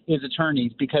least his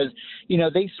attorneys, because,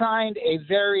 they signed a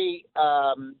very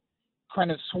kind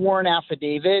of sworn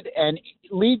affidavit, and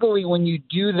legally when you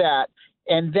do that,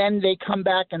 and then they come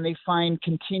back and they find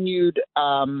continued,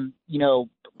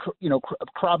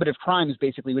 corroborative crimes,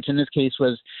 basically, which in this case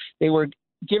was they were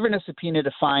given a subpoena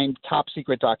to find top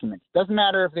secret documents. Doesn't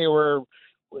matter if they were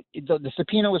the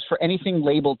subpoena was for anything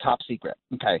labeled top secret.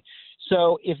 Okay,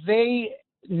 so if they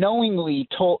knowingly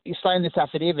signed this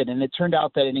affidavit, and it turned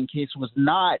out that it in case was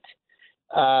not,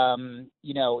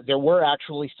 there were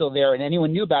actually still there, and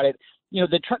anyone knew about it.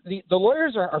 The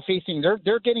lawyers are facing,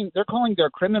 they're calling their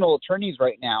criminal attorneys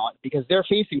right now because they're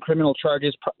facing criminal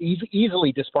charges,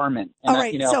 easily disbarment. And all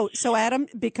right. So Adam,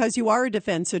 because you are a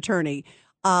defense attorney,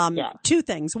 two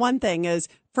things. One thing is,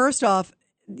 first off,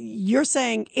 you're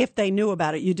saying if they knew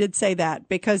about it, you did say that,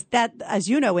 because that, as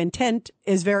you know, intent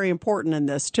is very important in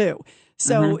this too.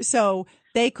 So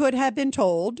they could have been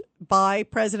told by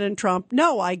President Trump,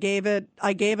 no, I gave it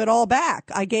all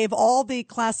back. I gave all the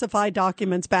classified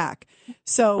documents back.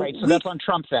 So that's on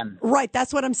Trump then. Right.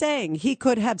 That's what I'm saying. He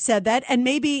could have said that. And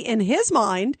maybe in his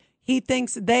mind, he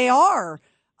thinks they are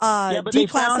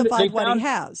declassified what he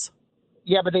has.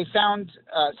 Yeah, but they found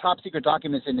top secret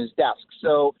documents in his desk.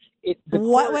 So wait,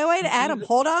 Adam,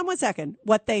 hold on one second.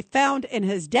 What they found in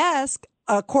his desk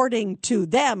according to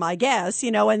them, I guess,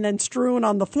 and then strewn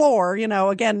on the floor,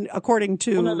 again, according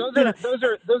to. Well, no,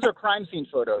 those are crime scene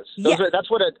photos. Those are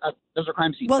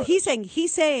crime scene. Well, photos.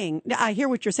 he's saying. I hear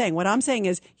what you're saying. What I'm saying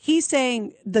is, he's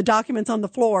saying the documents on the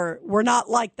floor were not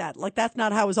like that. Like that's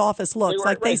not how his office looks.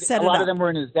 They set it up. A lot of them were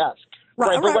in his desk.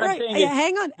 Right. But what I'm saying is,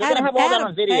 hang on, Adam. Have all that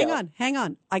on video. Hang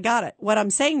on. I got it. What I'm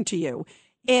saying to you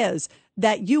is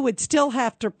that you would still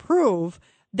have to prove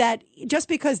that just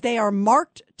because they are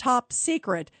marked top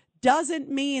secret doesn't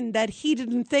mean that he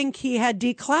didn't think he had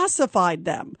declassified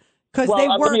them. Because they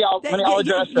were. I'll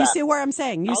address that. You see where I'm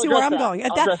saying? You see where I'm going?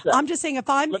 I'm just saying,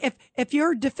 if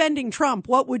you're defending Trump,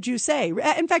 what would you say?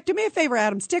 In fact, do me a favor,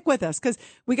 Adam, stick with us because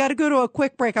we got to go to a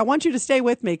quick break. I want you to stay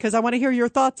with me because I want to hear your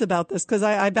thoughts about this because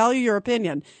I value your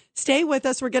opinion. Stay with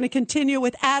us. We're going to continue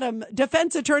with Adam,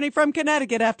 defense attorney from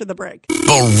Connecticut, after the break.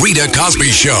 The Rita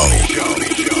Cosby Show.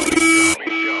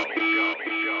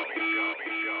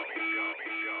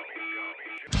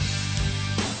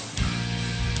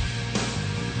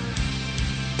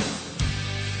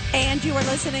 And you are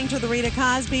listening to the Rita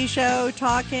Cosby Show,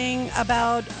 talking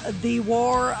about the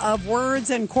war of words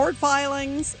and court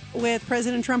filings with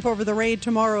President Trump over the raid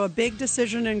tomorrow. A big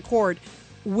decision in court.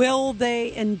 Will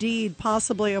they indeed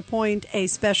possibly appoint a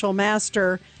special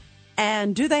master?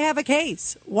 And do they have a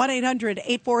case?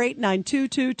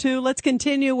 1-800-848-9222. Let's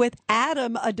continue with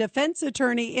Adam, a defense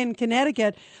attorney in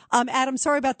Connecticut. Adam,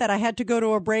 sorry about that. I had to go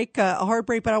to a break, a hard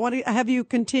break, but I want to have you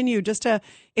continue.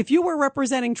 If you were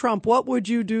representing Trump, what would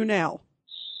you do now?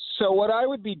 So what I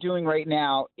would be doing right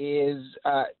now is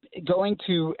going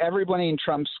to everybody in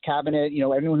Trump's cabinet,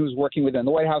 everyone who was working with him in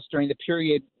the White House during the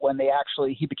period when he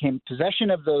became in possession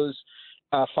of those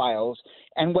files.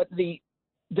 And what the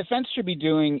defense should be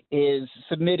doing is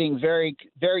submitting very,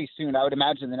 very soon, I would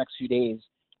imagine in the next few days,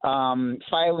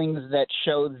 filings that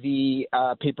show the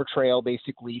paper trail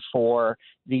basically for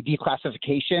the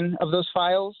declassification of those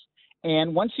files.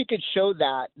 And once you could show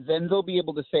that, then they'll be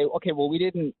able to say, okay, well, we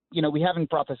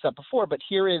haven't brought this up before, but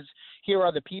here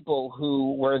are the people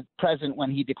who were present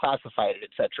when he declassified it, et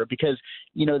cetera. Because,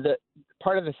 the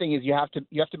part of the thing is you have to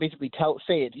basically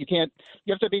say it. You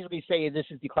have to basically say this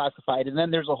is declassified, and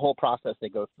then there's a whole process they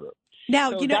go through.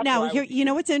 Now,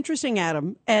 what's interesting,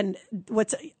 Adam, and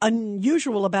what's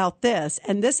unusual about this,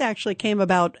 and this actually came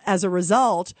about as a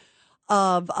result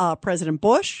of President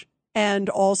Bush and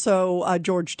also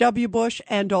George W. Bush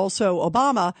and also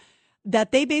Obama,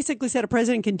 that they basically said a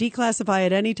president can declassify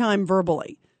at any time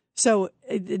verbally. So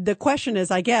the question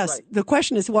is, I guess,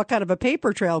 what kind of a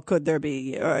paper trail could there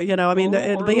be? It'll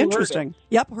be interesting.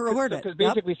 Yep, who heard it? Because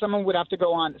basically someone would have to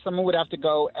go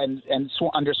and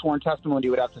under sworn testimony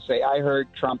would have to say, I heard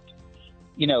Trump,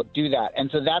 do that.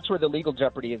 And so that's where the legal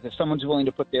jeopardy is. If someone's willing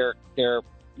to put their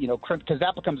because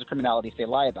that becomes a criminality if they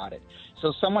lie about it.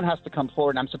 So someone has to come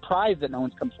forward, and I'm surprised that no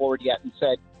one's come forward yet and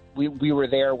said, we were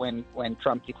there when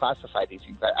Trump declassified these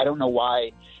things. I don't know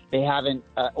why they haven't,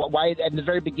 why at the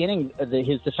very beginning of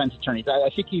his defense attorneys, I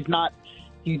think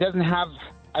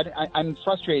I'm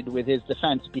frustrated with his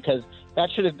defense because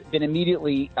that should have been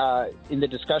immediately in the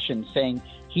discussion saying,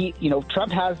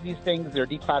 Trump has these things. They're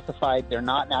declassified. They're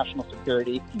not national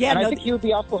security. Yeah, I think he would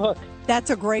be off the hook.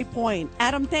 That's a great point.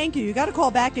 Adam, thank you. You got to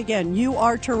call back again. You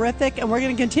are terrific, and we're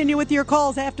going to continue with your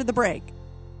calls after the break.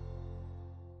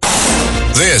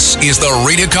 This is the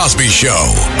Rita Cosby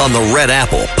Show on the Red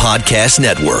Apple Podcast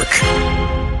Network.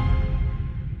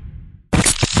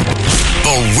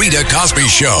 The Rita Cosby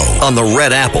Show on the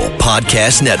Red Apple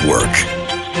Podcast Network.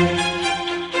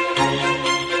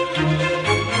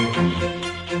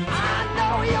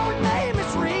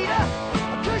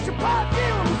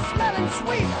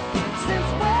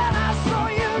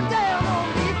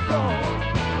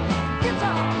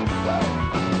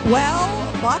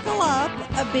 Well, buckle up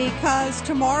because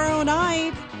tomorrow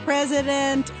night,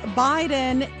 President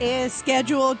Biden is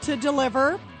scheduled to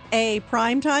deliver a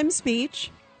primetime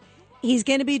speech. He's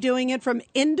going to be doing it from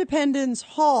Independence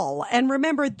Hall. And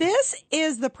remember, this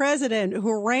is the president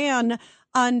who ran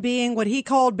on being what he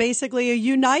called basically a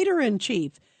uniter in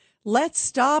chief. Let's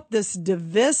stop this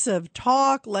divisive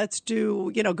talk. Let's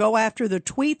go after the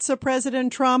tweets of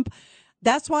President Trump.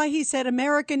 That's why he said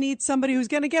America needs somebody who's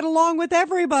going to get along with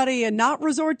everybody and not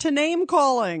resort to name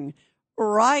calling.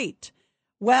 Right.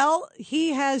 Well,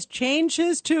 he has changed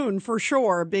his tune for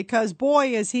sure, because boy,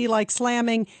 is he like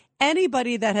slamming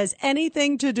anybody that has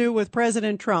anything to do with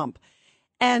President Trump.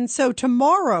 And so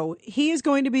tomorrow he is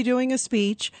going to be doing a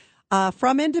speech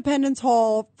from Independence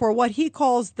Hall for what he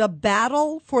calls the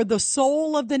battle for the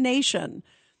soul of the nation.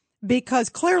 Because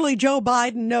clearly Joe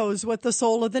Biden knows what the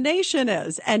soul of the nation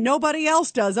is, and nobody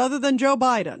else does other than Joe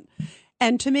Biden.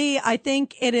 And to me, I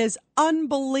think it is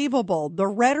unbelievable the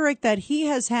rhetoric that he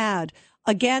has had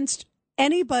against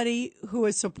anybody who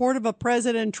is supportive of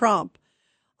President Trump.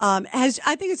 I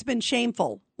think it's been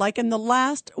shameful. Like in the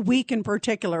last week in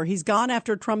particular, he's gone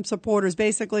after Trump supporters,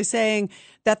 basically saying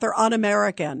that they're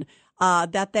un-American,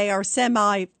 that they are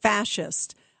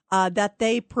semi-fascist, that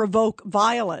they provoke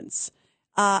violence.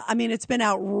 I mean, it's been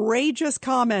outrageous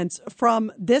comments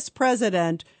from this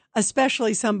president,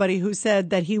 especially somebody who said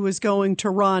that he was going to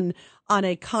run on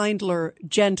a kinder,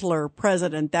 gentler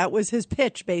president. That was his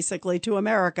pitch, basically, to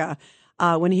America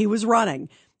when he was running.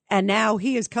 And now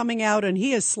he is coming out and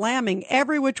he is slamming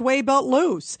every which way but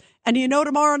loose. And you know,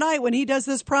 tomorrow night when he does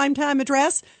this primetime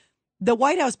address, the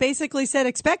White House basically said,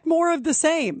 expect more of the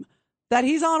same, that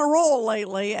he's on a roll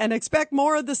lately and expect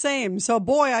more of the same. So,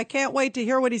 boy, I can't wait to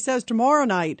hear what he says tomorrow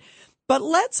night. But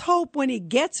let's hope when he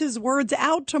gets his words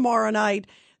out tomorrow night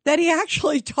that he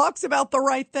actually talks about the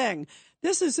right thing.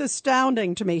 This is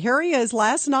astounding to me. Here he is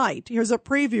last night. Here's a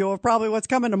preview of probably what's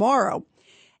coming tomorrow.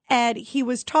 And he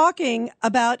was talking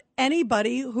about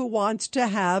anybody who wants to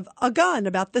have a gun,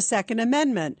 about the Second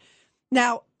Amendment.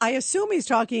 Now, I assume he's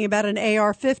talking about an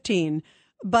AR-15,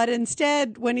 but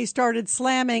instead, when he started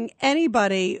slamming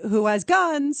anybody who has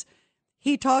guns,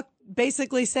 he talked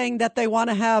basically saying that they want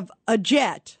to have a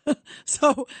jet.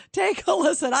 So take a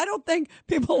listen. I don't think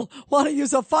people want to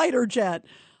use a fighter jet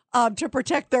to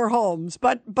protect their homes,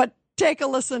 but take a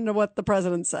listen to what the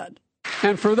president said.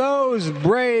 And for those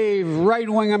brave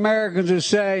right-wing Americans who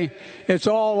say it's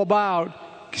all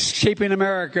about keeping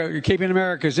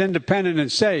America's independent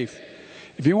and safe,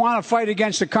 if you want to fight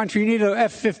against the country, you need an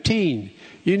F-15.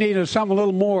 You need something a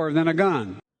little more than a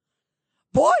gun.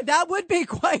 Boy, that would be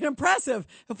quite impressive.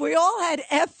 If we all had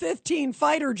F-15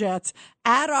 fighter jets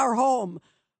at our home,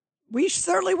 we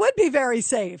certainly would be very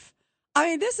safe. I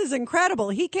mean, this is incredible.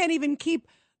 He can't even keep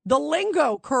the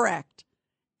lingo correct.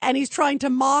 And he's trying to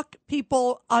mock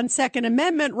people on Second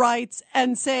Amendment rights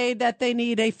and say that they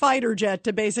need a fighter jet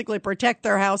to basically protect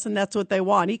their house, and that's what they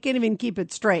want. He can't even keep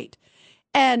it straight.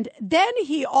 And then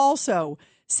he also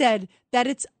said that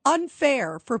it's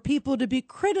unfair for people to be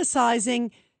criticizing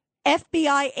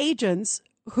FBI agents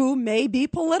who may be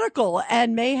political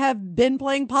and may have been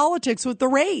playing politics with the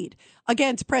raid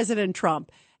against President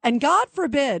Trump. And God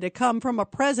forbid it come from a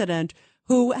president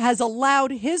who has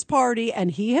allowed his party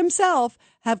and he himself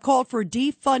have called for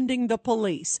defunding the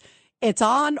police. It's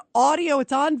on audio.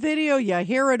 It's on video. You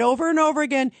hear it over and over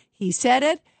again. He said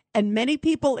it, and many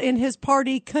people in his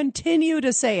party continue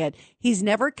to say it. He's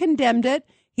never condemned it.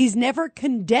 He's never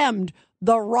condemned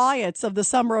the riots of the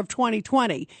summer of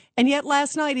 2020. And yet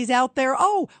last night he's out there,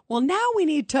 oh, well, now we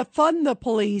need to fund the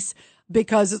police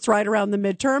because it's right around the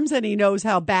midterms and he knows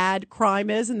how bad crime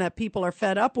is and that people are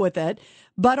fed up with it.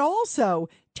 But also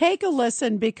take a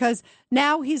listen, because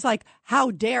now he's like,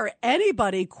 how dare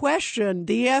anybody question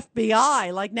the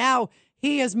FBI? Like now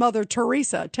he is Mother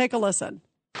Teresa. Take a listen.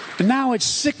 And now it's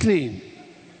sickening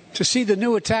to see the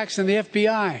new attacks on the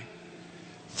FBI,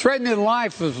 threatening the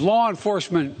life of law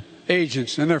enforcement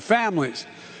agents and their families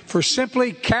for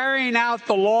simply carrying out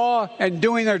the law and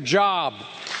doing their job.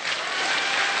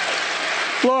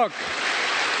 Look,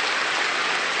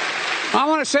 I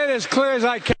want to say this as clear as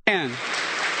I can.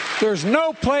 There's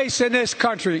no place in this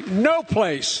country, no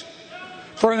place,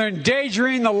 for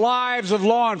endangering the lives of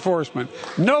law enforcement.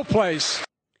 No place.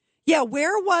 Yeah,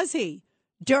 where was he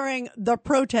during the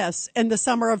protests in the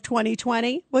summer of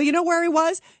 2020? Well, you know where he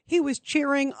was? He was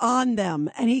cheering on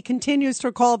them, and he continues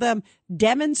to call them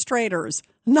demonstrators,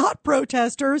 not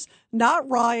protesters, not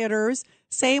rioters.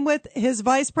 Same with his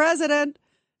vice president.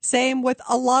 Same with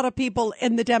a lot of people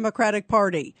in the Democratic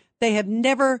Party. They have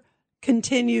never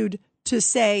continued to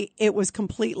say it was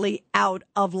completely out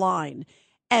of line.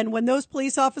 And when those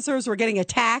police officers were getting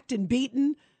attacked and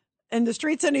beaten in the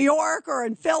streets of New York or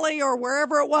in Philly or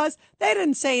wherever it was, they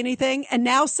didn't say anything. And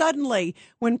now suddenly,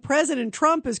 when President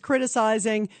Trump is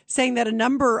criticizing, saying that a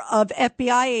number of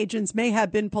FBI agents may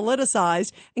have been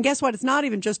politicized, and guess what? It's not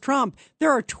even just Trump.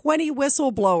 There are 20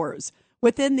 whistleblowers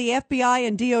within the FBI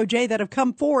and DOJ that have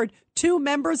come forward, 2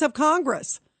 members of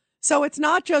Congress. So it's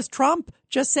not just Trump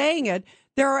just saying it.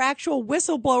 There are actual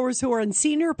whistleblowers who are in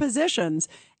senior positions,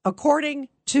 according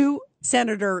to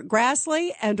Senator Grassley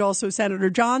and also Senator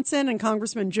Johnson and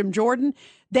Congressman Jim Jordan.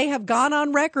 They have gone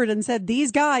on record and said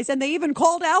these guys, and they even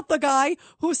called out the guy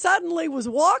who suddenly was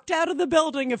walked out of the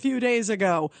building a few days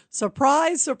ago.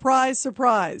 Surprise, surprise,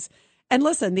 surprise. And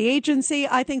listen, the agency,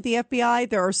 I think the FBI,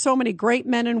 there are so many great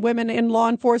men and women in law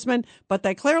enforcement, but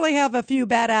they clearly have a few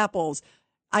bad apples.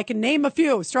 I can name a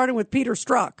few, starting with Peter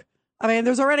Strzok. I mean,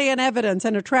 there's already an evidence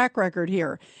and a track record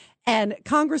here. And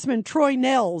Congressman Troy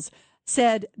Nehls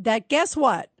said that, guess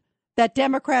what? That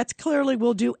Democrats clearly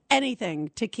will do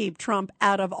anything to keep Trump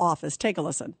out of office. Take a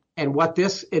listen. And what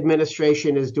this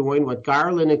administration is doing, what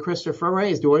Garland and Christopher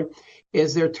Wray is doing,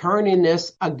 is they're turning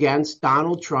this against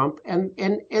Donald Trump and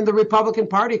the Republican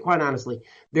Party, quite honestly.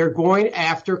 They're going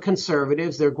after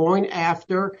conservatives. They're going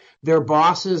after their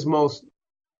boss's most,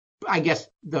 I guess,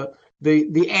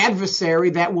 the adversary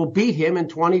that will beat him in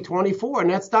 2024, and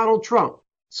that's Donald Trump.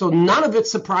 So none of it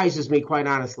surprises me, quite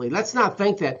honestly. Let's not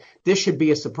think that this should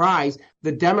be a surprise.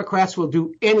 The Democrats will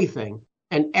do anything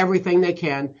and everything they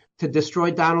can to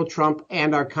destroy Donald Trump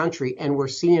and our country, and we're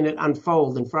seeing it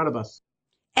unfold in front of us.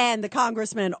 And the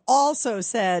congressman also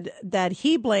said that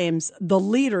he blames the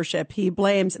leadership. He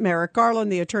blames Merrick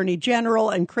Garland, the attorney general,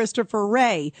 and Christopher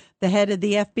Wray, the head of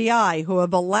the FBI, who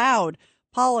have allowed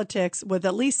politics with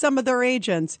at least some of their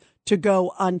agents to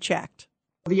go unchecked.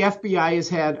 The FBI has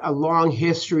had a long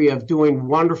history of doing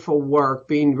wonderful work,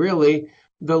 being really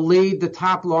the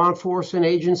top law enforcement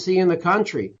agency in the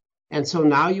country. And so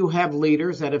now you have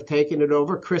leaders that have taken it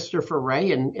over. Christopher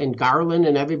Wray and Garland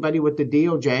and everybody with the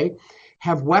DOJ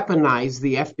have weaponized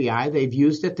the FBI. They've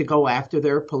used it to go after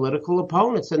their political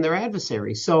opponents and their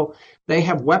adversaries. So they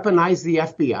have weaponized the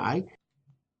FBI.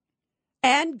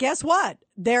 And guess what?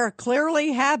 There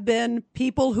clearly have been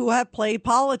people who have played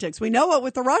politics. We know it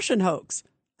with the Russian hoax.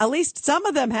 At least some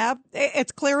of them have.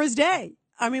 It's clear as day.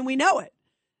 I mean, we know it.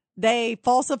 They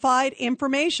falsified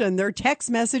information. Their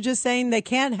text messages saying they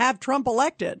can't have Trump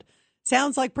elected.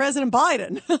 Sounds like President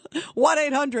Biden.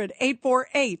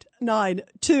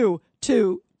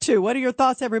 1-800-848-9222. What are your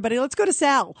thoughts, everybody? Let's go to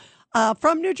Sal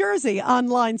from New Jersey on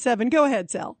line 7. Go ahead,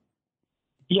 Sal.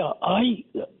 Yeah, I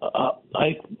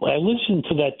listened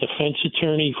to that defense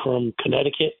attorney from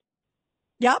Connecticut.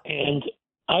 Yep. And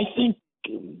I think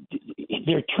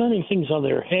they're turning things on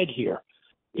their head here.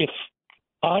 If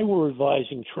I were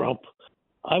advising Trump,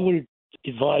 I would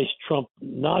advise Trump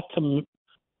not to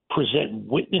present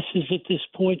witnesses at this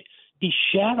point. He's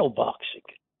shadowboxing.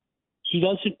 He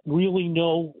doesn't really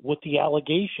know what the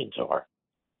allegations are.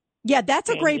 Yeah, that's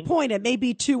a great point. It may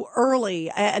be too early,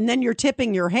 and then you're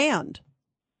tipping your hand.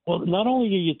 Well, not only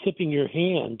are you tipping your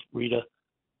hand, Rita,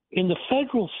 in the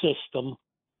federal system,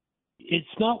 it's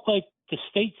not like the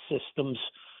state systems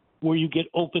where you get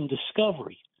open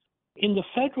discovery. In the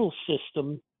federal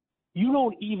system, you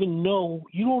don't even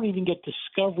get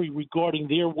discovery regarding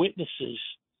their witnesses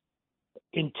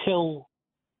until,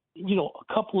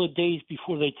 a couple of days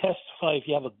before they testify. If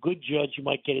you have a good judge, you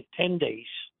might get it 10 days.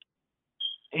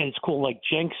 And it's called like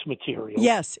Jenks material.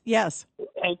 Yes.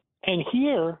 And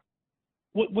here,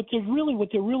 what they're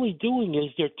really doing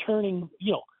is they're turning,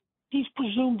 he's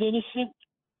presumed innocent.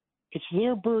 It's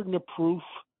their burden of proof.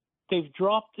 They've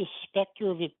dropped the specter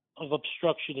of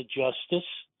obstruction of justice.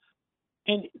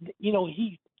 And,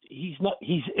 he's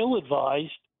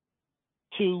ill-advised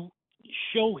to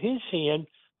show his hand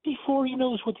before he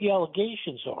knows what the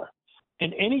allegations are.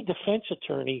 And any defense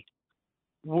attorney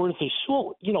worth his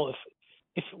salt, if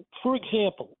for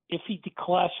example, if he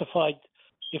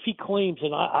claims,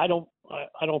 and I don't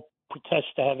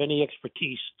protest to have any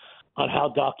expertise on how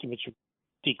documents are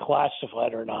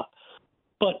declassified or not,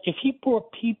 but if he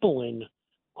brought people in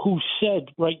who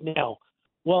said right now,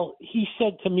 well, he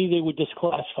said to me they were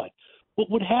disclassified. What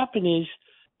would happen is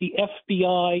the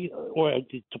FBI or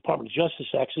the Department of Justice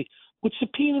actually would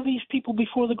subpoena these people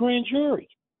before the grand jury,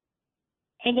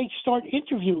 and they'd start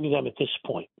interviewing them at this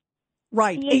point.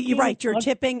 Right. You're right. You're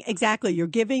tipping. Exactly. You're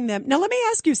giving them. Now, let me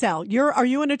ask you, Sal, are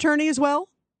you an attorney as well?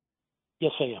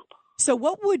 Yes, I am. So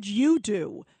what would you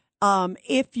do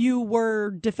if you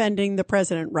were defending the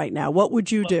president right now? What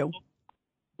would you do?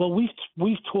 Well,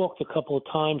 we've talked a couple of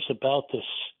times about this.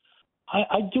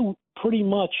 I do pretty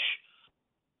much.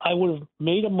 I would have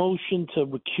made a motion to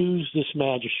recuse this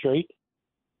magistrate.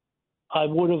 I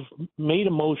would have made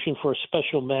a motion for a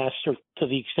special master to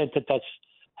the extent that that's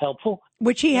helpful.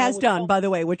 Which he has done, by the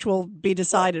way, which will be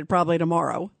decided probably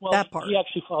tomorrow. Well, that part. He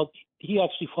actually filed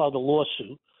a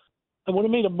lawsuit. I would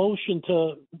have made a motion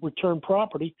to return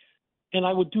property, and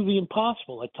I would do the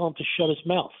impossible. I'd tell him to shut his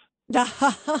mouth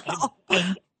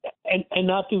and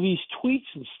not do these tweets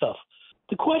and stuff.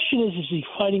 The question is he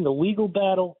fighting a legal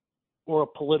battle or a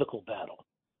political battle?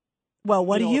 Well,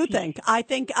 what do you think? I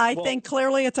think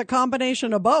clearly it's a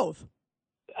combination of both.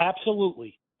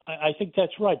 Absolutely. I think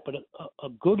that's right. But a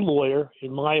good lawyer,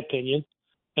 in my opinion,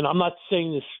 and I'm not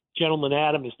saying this gentleman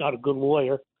Adam is not a good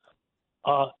lawyer,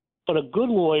 but a good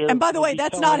lawyer. And by the way,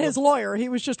 that's not his lawyer. He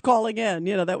was just calling in.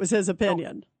 That was his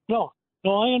opinion. No,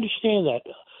 I understand that.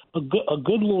 A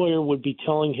good lawyer would be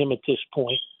telling him at this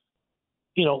point,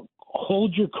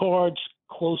 hold your cards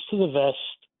close to the vest.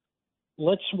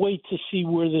 let's wait to see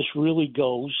where this really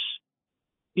goes.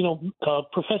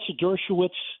 Professor Dershowitz,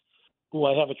 who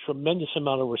I have a tremendous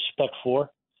amount of respect for,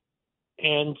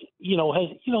 and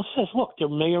says, look, there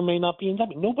may or may not be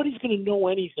indictment. Nobody's going to know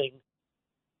anything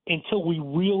until we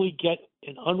really get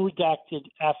an unredacted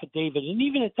affidavit, and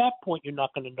even at that point, you're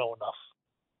not going to know enough.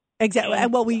 Exactly.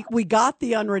 And well, we got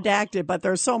the unredacted, but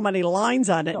there's so many lines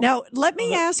on it. Now, let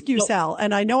me ask you, Sal,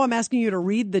 and I know I'm asking you to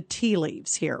read the tea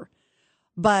leaves here,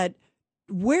 but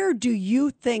where do you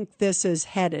think this is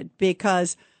headed?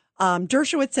 Because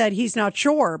Dershowitz said he's not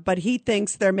sure, but he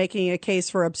thinks they're making a case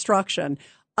for obstruction.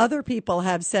 Other people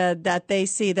have said that they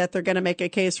see that they're going to make a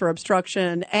case for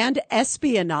obstruction and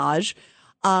espionage,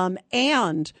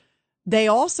 and they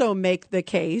also make the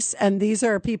case, and these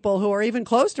are people who are even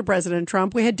close to President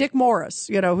Trump. We had Dick Morris,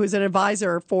 who's an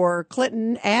advisor for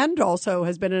Clinton and also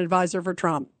has been an advisor for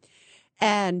Trump.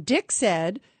 And Dick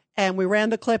said, and we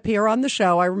ran the clip here on the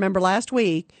show, I remember last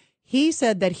week, he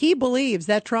said that he believes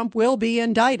that Trump will be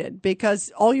indicted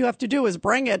because all you have to do is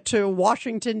bring it to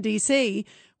Washington, D.C.,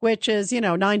 which is,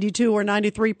 92 or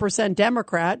 93%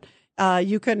 Democrat.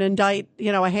 You can indict,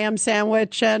 a ham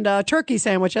sandwich and a turkey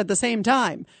sandwich at the same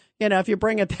time. If you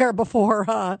bring it there before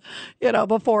a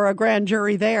grand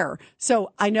jury there.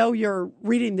 So I know you're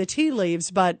reading the tea leaves,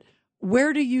 but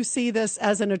where do you see this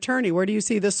as an attorney? Where do you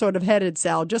see this sort of headed,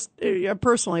 Sal? Just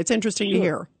personally, it's interesting to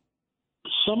hear.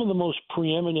 Some of the most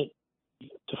preeminent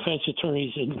defense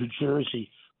attorneys in New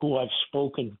Jersey who I've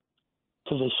spoken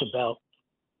to this about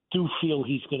do feel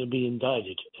he's going to be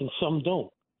indicted, and some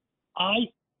don't. I'm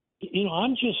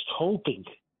just hoping,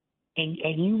 and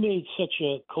you made such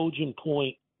a cogent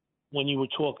point when you were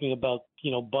talking about,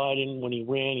 Biden, when he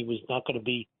ran, he was not going to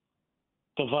be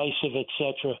divisive,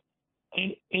 etc.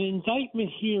 And an indictment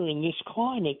here in this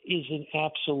climate is an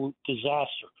absolute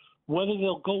disaster. Whether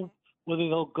they'll go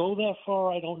that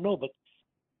far, I don't know. But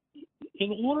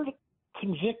in order to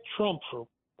convict Trump for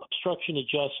obstruction of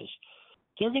justice,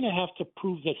 they're going to have to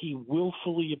prove that he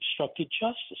willfully obstructed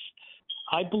justice.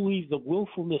 I believe the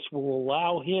willfulness will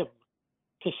allow him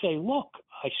to say, look,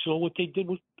 I saw what they did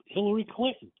with Hillary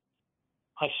Clinton.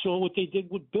 I saw what they did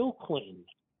with Bill Clinton.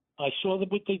 I saw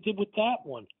what they did with that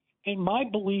one. And my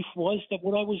belief was that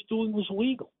what I was doing was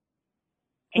legal.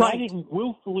 And I didn't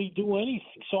willfully do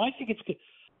anything. So I think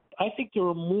there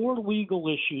are more legal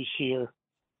issues here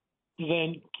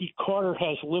than Carter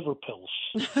has liver pills.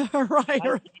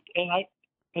 Right.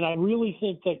 And I really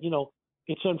think that,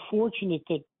 it's unfortunate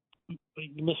that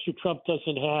Mr. Trump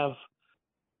doesn't have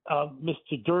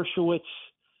Mr. Dershowitz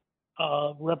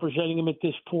representing him at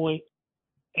this point,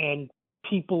 and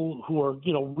people who are,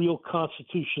 real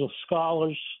constitutional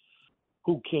scholars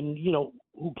who can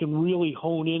really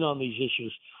hone in on these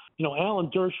issues.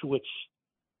 Alan Dershowitz,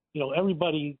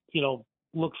 everybody,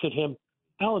 looks at him.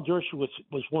 Alan Dershowitz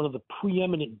was one of the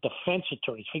preeminent defense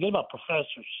attorneys. Forget about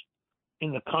professors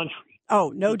in the country.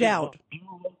 Oh, no doubt.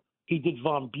 He did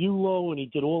Von Bulow, and he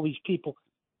did all these people.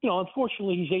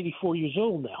 Unfortunately, he's 84 years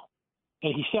old now,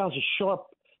 and he sounds as sharp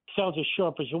as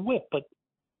a whip. But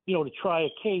to try a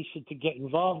case and to get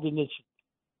involved in this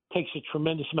takes a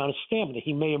tremendous amount of stamina.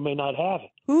 He may or may not have it.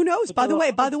 Who knows? By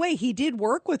the way, he did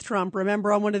work with Trump,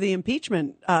 remember, on one of the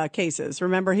impeachment cases.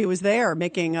 Remember, he was there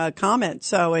making a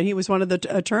comment. And he was one of the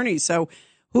attorneys. So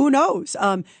who knows?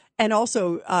 And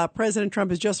also, President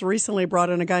Trump has just recently brought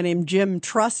in a guy named Jim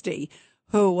Trusty,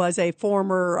 who was a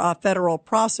former federal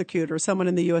prosecutor, someone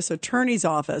in the U.S. Attorney's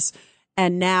Office,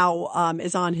 and now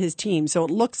is on his team. So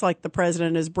it looks like the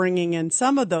president is bringing in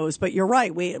some of those. But you're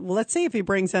right. Let's see if he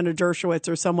brings in a Dershowitz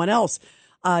or someone else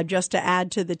just to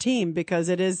add to the team, because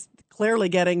it is clearly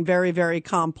getting very, very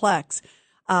complex.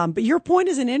 But your point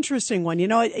is an interesting one.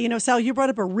 Sal, you brought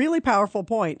up a really powerful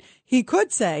point. He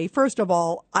could say, first of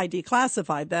all, I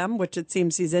declassified them, which it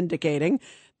seems he's indicating.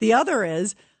 The other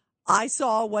is, I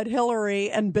saw what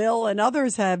Hillary and Bill and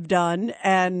others have done,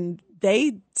 and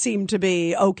they seem to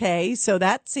be okay. So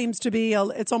that seems to be,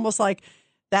 it's almost like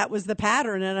that was the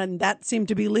pattern, and that seemed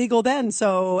to be legal then.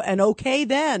 And okay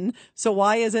then. So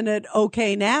why isn't it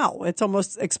okay now? It's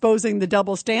almost exposing the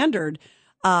double standard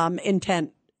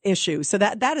intent issue. So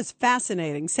that is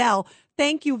fascinating. Sal,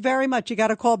 thank you very much. You got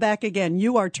to call back again.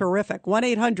 You are terrific.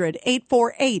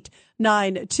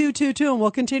 1-800-848-9222. And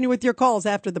we'll continue with your calls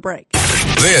after the break.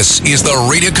 This is the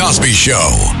Rita Cosby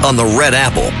Show on the Red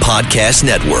Apple Podcast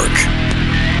Network.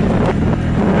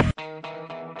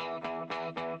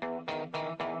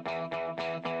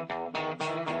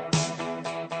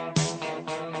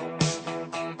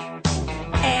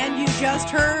 And you just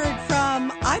heard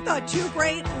from, I thought, two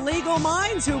great legal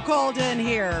minds who called in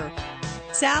here.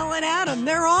 Sal and Adam,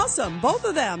 they're awesome. Both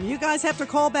of them. You guys have to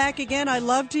call back again. I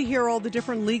love to hear all the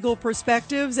different legal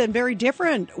perspectives and very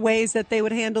different ways that they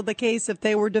would handle the case if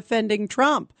they were defending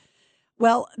Trump.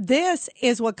 Well, this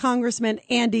is what Congressman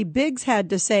Andy Biggs had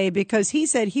to say, because he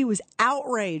said he was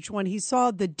outraged when he saw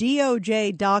the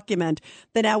DOJ document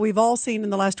that now we've all seen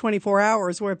in the last 24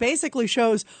 hours, where it basically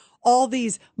shows all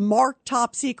these marked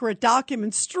top secret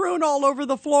documents strewn all over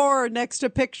the floor next to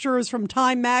pictures from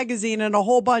Time magazine and a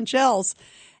whole bunch else.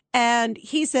 And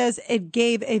he says it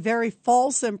gave a very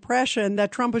false impression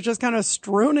that Trump was just kind of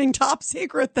strewing top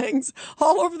secret things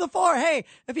all over the floor. Hey,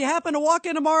 if you happen to walk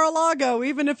into Mar-a-Lago,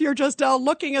 even if you're just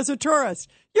looking as a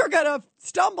tourist, you're going to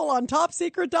stumble on top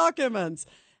secret documents.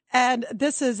 And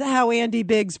this is how Andy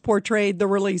Biggs portrayed the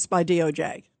release by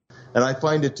DOJ. And I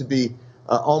find it to be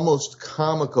almost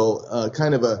comical,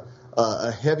 kind of a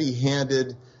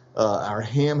heavy-handed or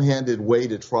ham-handed way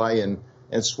to try and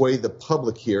sway the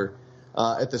public here.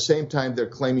 At the same time, they're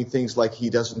claiming things like he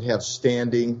doesn't have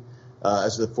standing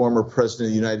as the former president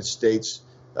of the United States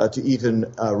to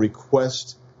even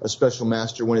request a special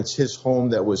master when it's his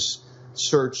home that was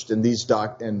searched and these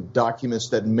documents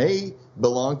that may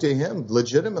belong to him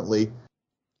legitimately.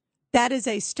 That is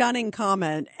a stunning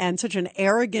comment and such an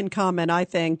arrogant comment, I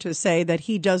think, to say that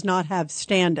he does not have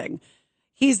standing.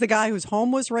 He's the guy whose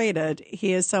home was raided.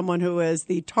 He is someone who is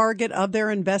the target of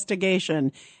their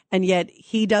investigation, and yet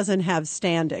he doesn't have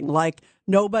standing. Like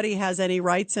nobody has any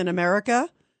rights in America.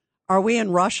 Are we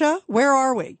in Russia? Where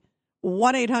are we?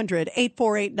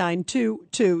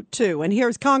 1-800-848-9222. And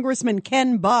here's Congressman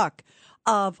Ken Buck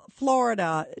of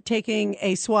Florida taking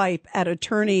a swipe at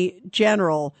Attorney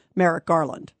General Merrick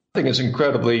Garland. I think it's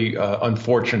incredibly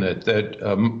unfortunate that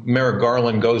Merrick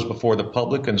Garland goes before the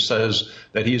public and says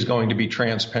that he's going to be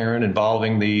transparent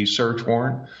involving the search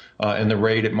warrant and the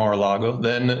raid at Mar-a-Lago.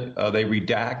 Then they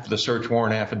redact the search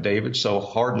warrant affidavit, so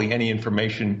hardly any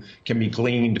information can be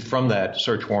gleaned from that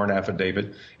search warrant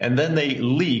affidavit. And then they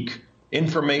leak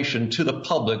information to the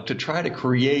public to try to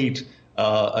create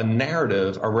a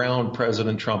narrative around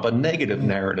President Trump, a negative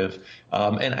narrative.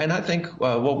 And I think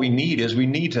what we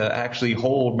need to actually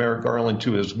hold Merrick Garland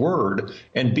to his word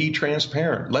and be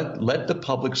transparent. Let the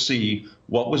public see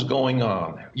what was going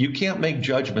on. You can't make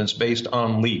judgments based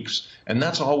on leaks. And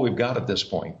that's all we've got at this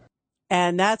point.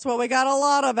 And that's what we got a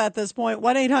lot of at this point.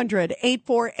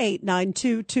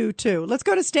 1-800-848-9222. Let's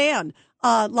go to Stan,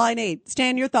 line 8.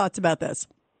 Stan, your thoughts about this?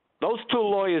 Those two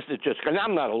lawyers that just, and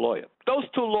I'm not a lawyer, those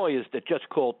two lawyers that just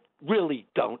called really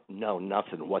don't know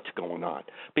nothing what's going on,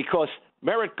 because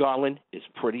Merrick Garland is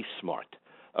pretty smart,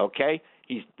 okay?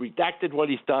 He's redacted what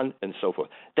he's done and so forth.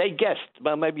 They guessed,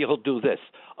 well, maybe he'll do this.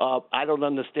 I don't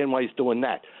understand why he's doing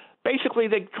that. Basically,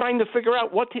 they're trying to figure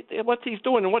out what he's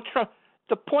doing and what's wrong.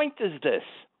 The point is this.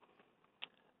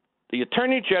 The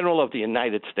Attorney General of the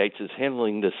United States is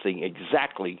handling this thing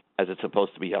exactly as it's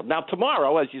supposed to be held. Now,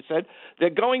 tomorrow, as you said, they're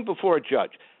going before a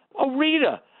judge. Oh,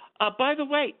 Rita, by the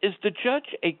way, is the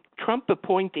judge a Trump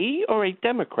appointee or a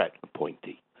Democrat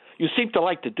appointee? You seem to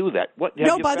like to do that. What?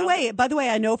 No, by the way,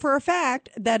 I know for a fact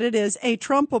that it is a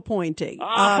Trump appointee.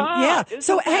 Yeah.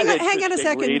 So hang on a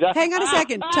second. Rita? Hang on a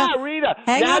second. Rita.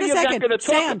 Hang now on a you're second. not going to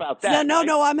talk about that.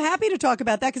 No, I'm happy to talk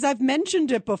about that because I've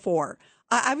mentioned it before.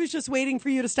 I was just waiting for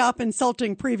you to stop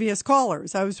insulting previous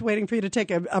callers. I was waiting for you to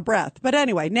take a breath. But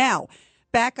anyway, now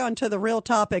back onto the real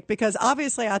topic, because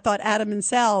obviously I thought Adam and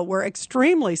Sal were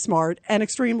extremely smart and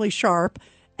extremely sharp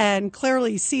and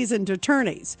clearly seasoned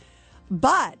attorneys.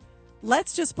 But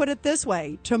let's just put it this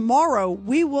way. Tomorrow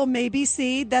we will maybe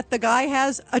see that the guy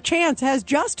has a chance, has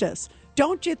justice.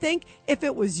 Don't you think if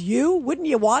it was you, wouldn't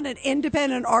you want an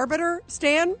independent arbiter,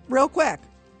 Stan, real quick?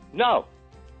 No.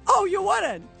 Oh, you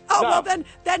wouldn't? Oh, no. Well,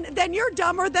 then you're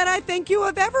dumber than I think you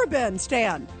have ever been,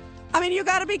 Stan. I mean, you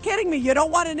got to be kidding me. You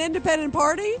don't want an independent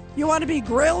party? You want to be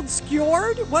grilled,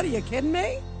 skewered? What, are you kidding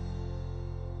me?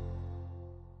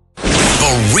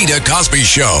 The Rita Cosby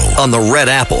Show on the Red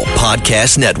Apple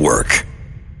Podcast Network.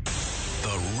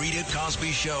 The Rita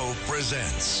Cosby Show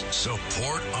presents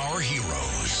Support Our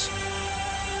Heroes.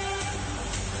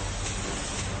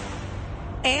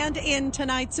 And in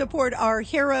tonight's Support Our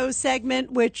Heroes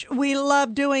segment, which we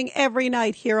love doing every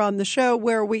night here on the show,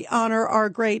 where we honor our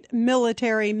great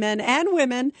military men and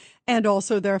women and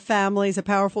also their families. A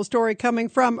powerful story coming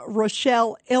from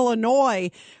Rochelle,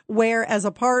 Illinois, where as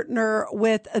a partner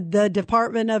with the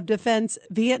Department of Defense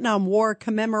Vietnam War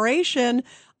commemoration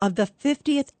of the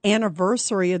 50th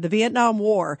anniversary of the Vietnam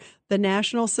War, the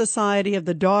National Society of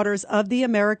the Daughters of the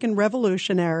American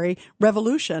Revolution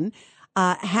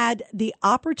had the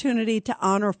opportunity to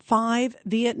honor 5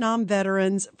 Vietnam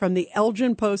veterans from the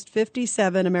Elgin Post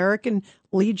 57 American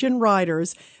Legion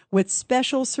Riders with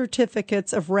special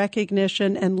certificates of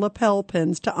recognition and lapel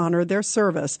pins to honor their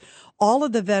service. All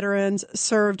of the veterans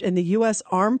served in the U.S.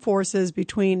 Armed Forces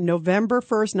between November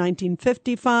 1st,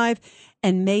 1955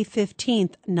 and May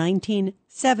 15th,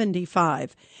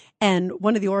 1975. And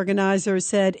one of the organizers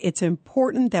said, it's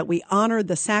important that we honor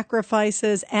the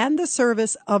sacrifices and the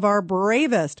service of our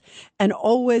bravest and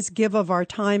always give of our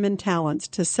time and talents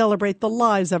to celebrate the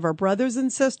lives of our brothers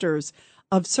and sisters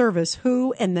of service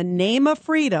who, in the name of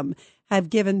freedom,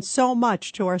 have given so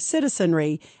much to our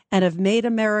citizenry and have made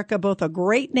America both a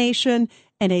great nation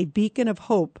and a beacon of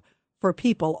hope for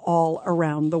people all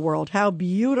around the world. How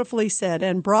beautifully said,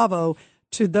 and bravo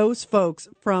to those folks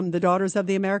from the Daughters of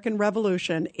the American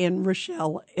Revolution in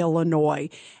Rochelle, Illinois.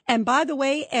 And by the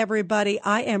way, everybody,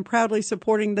 I am proudly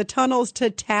supporting the Tunnels to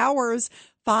Towers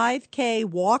 5K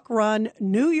walk run,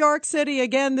 New York City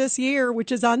again this year,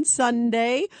 which is on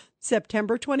Sunday,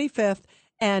 September 25th.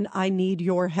 And I need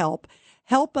your help.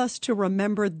 Help us to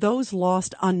remember those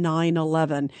lost on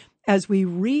 9/11 as we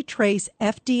retrace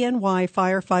FDNY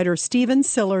firefighter Stephen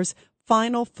Siller's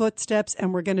final footsteps,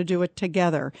 and we're going to do it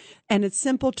together. And it's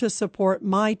simple to support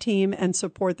my team and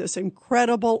support this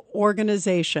incredible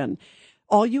organization.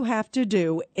 All you have to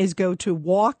do is go to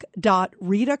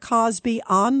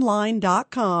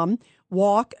walk.ritacosbyonline.com,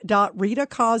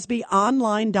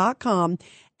 walk.ritacosbyonline.com,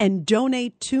 and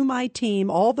donate to my team.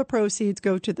 All the proceeds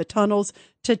go to the Tunnels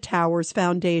to Towers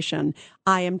Foundation.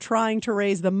 I am trying to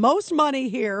raise the most money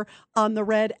here on the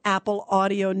Red Apple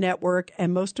Audio Network,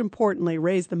 and most importantly,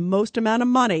 raise the most amount of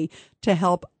money to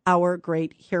help our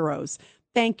great heroes.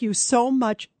 Thank you so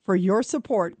much for your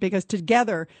support, because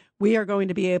together we are going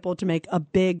to be able to make a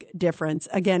big difference.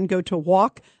 Again, go to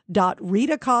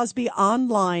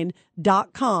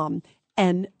walk.ritacosbyonline.com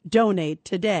and donate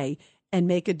today and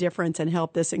make a difference and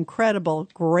help this incredible,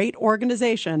 great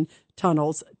organization,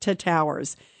 Tunnels to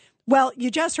Towers. Well, you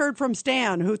just heard from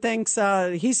Stan, who thinks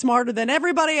he's smarter than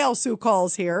everybody else who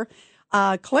calls here.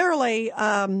 Clearly,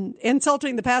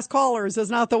 insulting the past callers is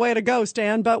not the way to go,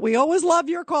 Stan, but we always love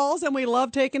your calls and we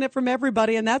love taking it from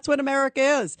everybody. And that's what America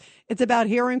is. It's about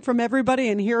hearing from everybody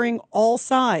and hearing all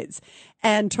sides.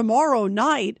 And tomorrow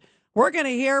night, we're going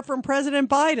to hear from President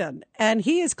Biden. And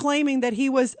he is claiming that he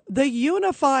was the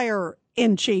unifier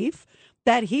in chief,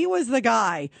 that he was the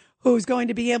guy who's going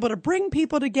to be able to bring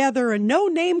people together and no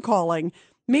name calling.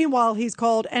 Meanwhile, he's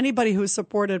called anybody who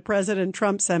supported President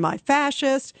Trump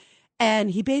semi-fascist.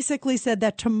 And he basically said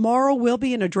that tomorrow will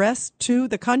be an address to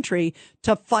the country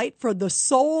to fight for the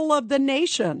soul of the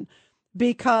nation,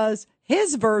 because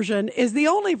his version is the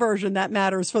only version that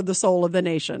matters for the soul of the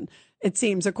nation, it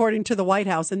seems, according to the White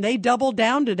House. And they doubled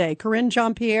down today. Karine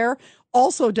Jean-Pierre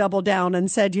also doubled down and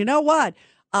said, you know what?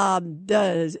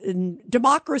 The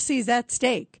democracy's at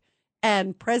stake,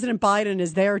 and President Biden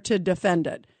is there to defend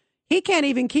it. He can't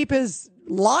even keep his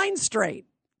line straight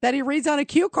that he reads on a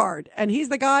cue card, and he's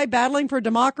the guy battling for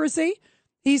democracy.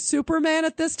 He's Superman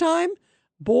at this time.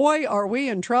 Boy, are we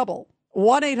in trouble.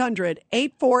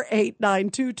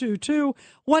 1-800-848-9222,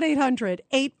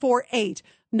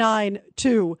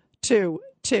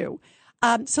 1-800-848-9222.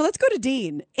 So let's go to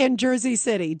Dean in Jersey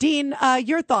City. Dean,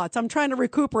 your thoughts. I'm trying to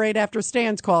recuperate after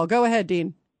Stan's call. Go ahead,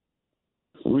 Dean.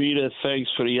 Rita, thanks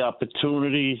for the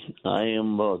opportunity. I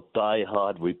am a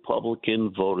diehard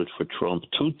Republican, voted for Trump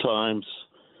 2 times,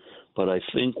 but I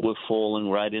think we're falling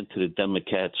right into the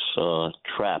Democrats'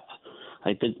 trap.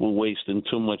 I think we're wasting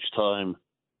too much time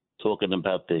talking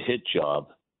about the hit job.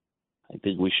 I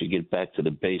think we should get back to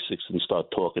the basics and start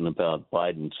talking about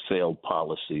Biden's failed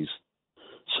policies,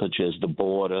 such as the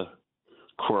border,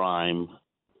 crime,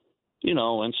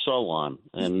 and so on.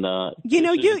 And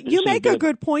you make a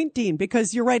good point, Dean,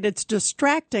 because you're right. It's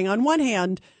distracting. On one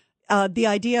hand, the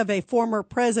idea of a former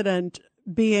president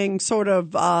being sort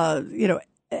of,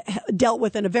 dealt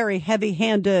with in a very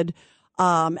heavy-handed,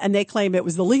 and they claim it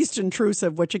was the least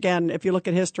intrusive, which, again, if you look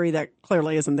at history, that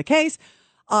clearly isn't the case,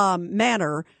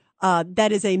 manner.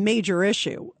 That is a major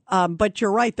issue. But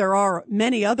you're right. There are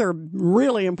many other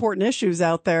really important issues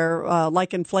out there,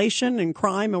 like inflation and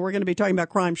crime. And we're going to be talking about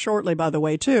crime shortly, by the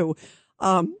way, too.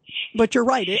 But you're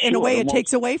right. In a way, it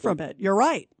takes away from it. You're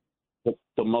right.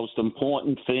 The most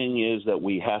important thing is that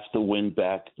we have to win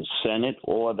back the Senate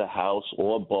or the House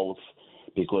or both,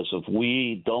 because if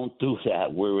we don't do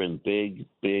that, we're in big,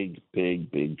 big,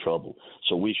 big, big trouble.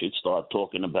 So we should start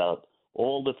talking about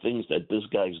all the things that this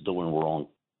guy's doing wrong.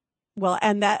 Well,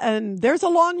 and there's a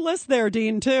long list there,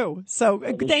 Dean, too. So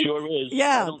sure is.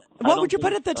 Yeah. What would you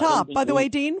put at the top? By the way,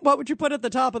 Dean, what would you put at the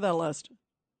top of that list?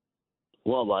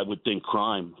 Well, I would think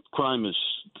crime. Crime is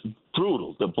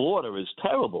brutal. The border is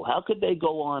terrible. How could they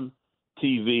go on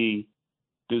TV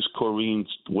this Corinne,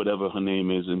 whatever her name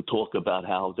is, and talk about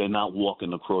how they're not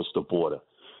walking across the border?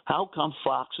 How come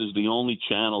Fox is the only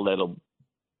channel that'll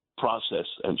process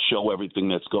and show everything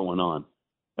that's going on?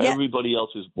 Yeah. Everybody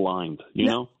else is blind, you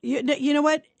know? You know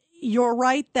what? You're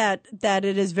right that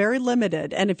it is very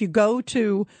limited. And if you go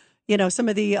to, some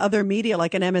of the other media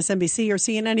like an MSNBC or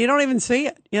CNN, you don't even see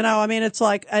it. I mean, it's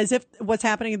like as if what's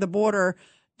happening at the border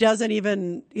doesn't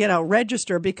even,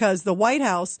 register, because the White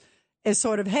House is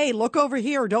sort of, hey, look over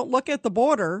here. Don't look at the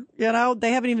border. They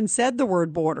haven't even said the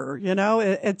word border.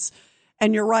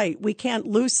 And you're right. We can't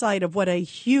lose sight of what a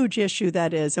huge issue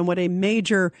that is and what a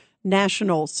major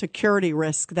national security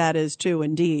risk that is too,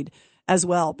 indeed, as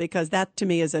well, because that to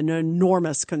me is an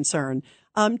enormous concern.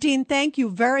 Dean, thank you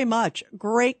very much.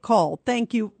 Great call.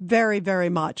 Thank you very, very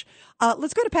much.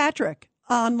 Let's go to Patrick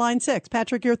on line 6.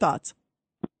 Patrick, your thoughts.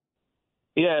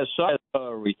 Yeah, so I'm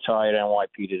a retired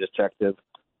NYPD detective.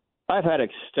 I've had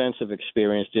extensive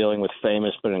experience dealing with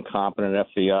famous but incompetent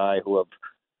FBI who have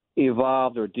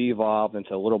evolved or devolved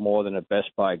into a little more than a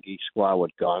Best Buy geek squad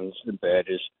with guns and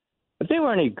badges. If they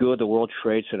were any good, the World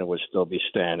Trade Center would still be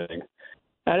standing.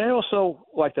 And I'd also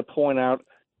like to point out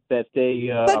that they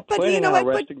are planning on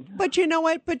arresting. But you know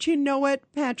what,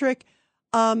 Patrick?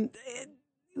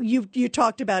 You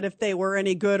talked about if they were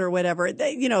any good or whatever.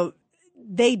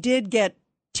 They did get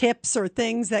tips or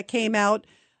things that came out,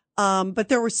 but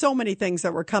there were so many things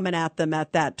that were coming at them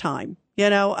at that time.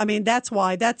 I mean, that's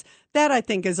why that I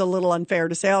think is a little unfair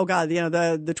to say, oh God,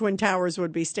 the Twin Towers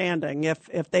would be standing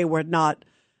if they were not,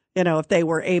 if they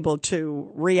were able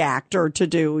to react or to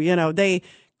do, they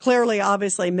clearly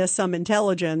obviously missed some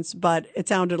intelligence, but it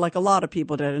sounded like a lot of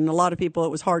people did. And a lot of people,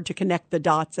 it was hard to connect the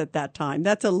dots at that time.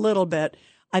 That's a little bit,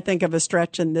 I think, of a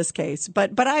stretch in this case,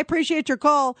 but I appreciate your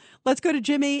call. Let's go to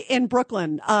Jimmy in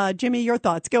Brooklyn. Jimmy, your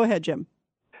thoughts. Go ahead, Jim.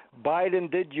 Biden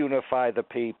did unify the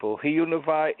people. He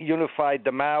unified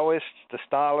the Maoists, the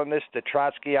Stalinists, the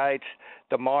Trotskyites,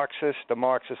 the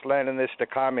Marxist-Leninists, the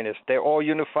communists. They're all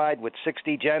unified with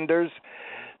 60 genders.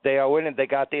 They are winning. They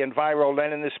got the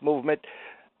Enviro-Leninist movement.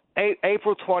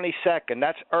 April 22nd,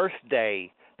 that's Earth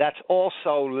Day. That's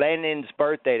also Lenin's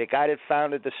birthday, the guy that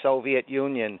founded the Soviet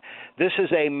Union. This is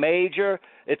a major,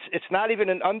 it's not even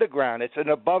an underground, it's an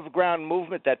above-ground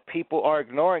movement that people are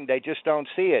ignoring. They just don't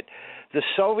see it. The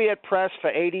Soviet press for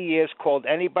 80 years called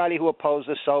anybody who opposed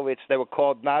the Soviets, they were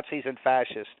called Nazis and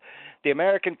fascists. The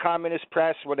American Communist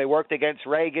Press, when they worked against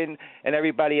Reagan and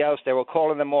everybody else, they were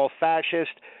calling them all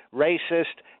fascist,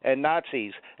 racist, and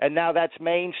Nazis. And now that's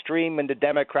mainstream in the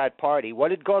Democrat Party. What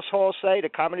did Gus Hall say, the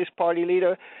Communist Party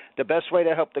leader? The best way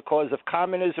to help the cause of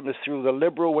communism is through the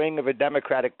liberal wing of a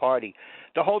Democratic Party.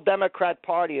 The whole Democrat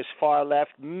Party is far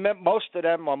left. Most of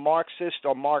them are Marxist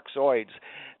or Marxoids.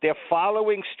 They're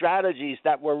following strategies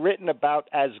that were written about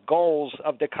as goals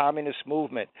of the communist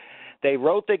movement. They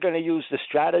wrote they're going to use the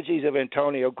strategies of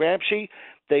Antonio Gramsci.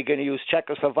 They're going to use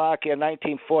Czechoslovakia in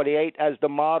 1948 as the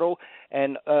model,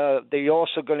 and they're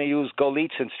also going to use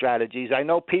Golitsyn strategies. I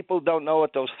know people don't know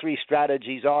what those three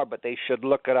strategies are, but they should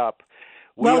look it up.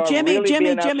 Well, Jimmy,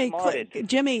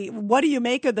 what do you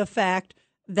make of the fact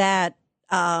that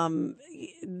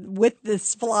with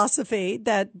this philosophy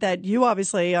that you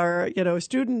obviously are, a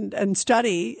student and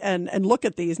study and look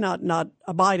at these, not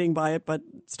abiding by it, but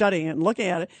studying and looking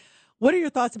at it? What are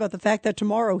your thoughts about the fact that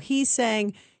tomorrow he's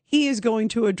saying he is going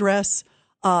to address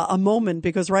a moment,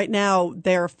 because right now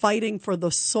they're fighting for the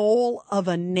soul of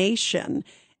a nation,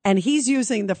 and he's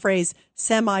using the phrase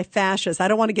semi-fascist. I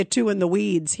don't want to get too in the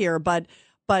weeds here, but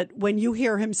when you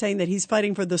hear him saying that he's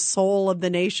fighting for the soul of the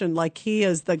nation, like he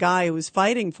is the guy who's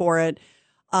fighting for it,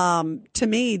 to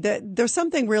me, there's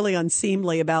something really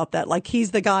unseemly about that. Like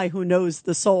he's the guy who knows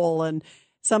the soul, and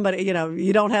somebody,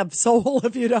 you don't have soul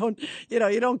if you don't, you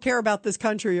don't care about this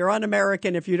country. You're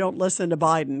un-American if you don't listen to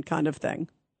Biden, kind of thing.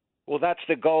 Well, that's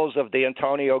the goals of the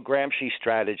Antonio Gramsci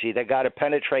strategy. They got to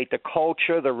penetrate the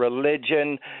culture, the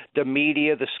religion, the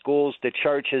media, the schools, the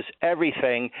churches,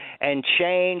 everything, and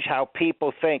change how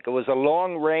people think. It was a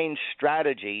long-range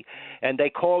strategy, and they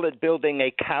called it building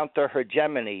a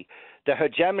counter-hegemony. The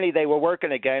hegemony they were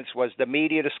working against was the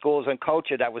media, the schools, and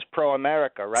culture that was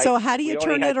pro-America, right? So how do you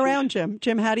turn it around, Jim?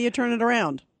 Jim, how do you turn it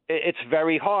around? It's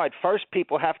very hard. First,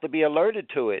 people have to be alerted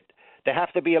to it. They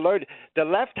have to be alerted. The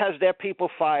left has their people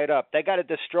fired up. They got to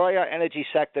destroy our energy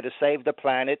sector to save the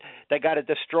planet. They got to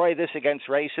destroy this against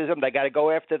racism. They got to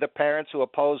go after the parents who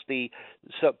oppose the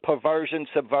subversion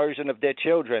of their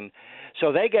children.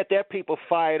 So they get their people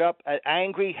fired up,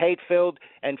 angry, hate-filled,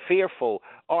 and fearful.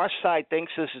 Our side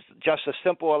thinks this is just a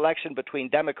simple election between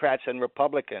Democrats and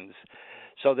Republicans.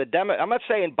 So I'm not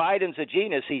saying Biden's a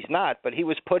genius. He's not, but he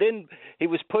was put in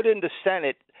the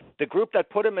Senate. The group that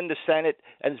put him in the Senate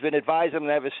and has been advising him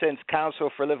ever since, Council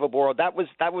for Livable World, that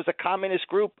was a communist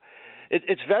group.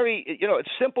 It's very, it's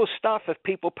simple stuff if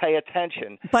people pay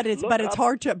attention. But it's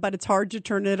hard to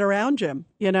turn it around, Jim.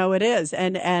 It is,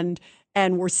 and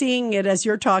we're seeing it as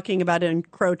you're talking about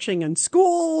encroaching in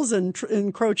schools and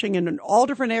encroaching in all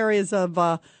different areas of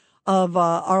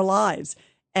our lives.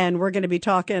 And we're going to be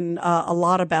talking a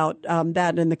lot about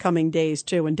that in the coming days,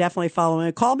 too, and definitely following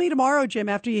it. Call me tomorrow, Jim,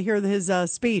 after you hear his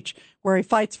speech where he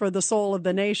fights for the soul of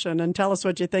the nation, and tell us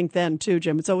what you think then, too,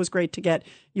 Jim. It's always great to get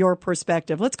your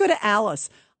perspective. Let's go to Alice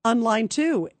on line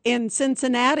 2 in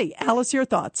Cincinnati. Alice, your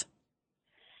thoughts?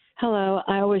 Hello.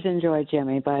 I always enjoy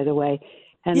Jimmy, by the way.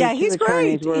 And yeah, he's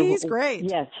great. He's great.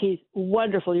 Yes, he's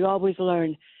wonderful. You always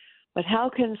learn. But how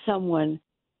can someone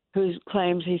who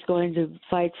claims he's going to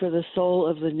fight for the soul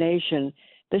of the nation.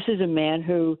 This is a man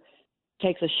who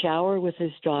takes a shower with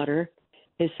his daughter.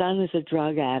 His son is a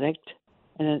drug addict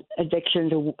and an addiction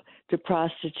to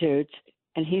prostitutes,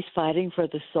 and he's fighting for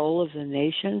the soul of the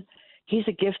nation. He's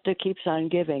a gift that keeps on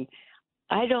giving.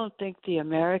 I don't think the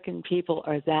American people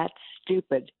are that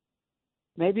stupid.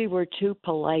 Maybe we're too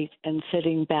polite and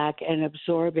sitting back and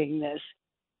absorbing this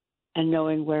and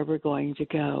knowing where we're going to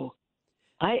go.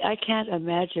 I can't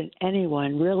imagine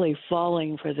anyone really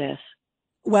falling for this.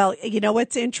 Well,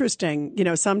 it's interesting.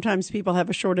 Sometimes people have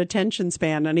a short attention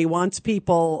span, and he wants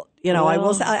people. I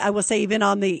will say even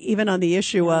on the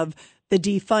issue of the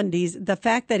defund, the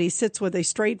fact that he sits with a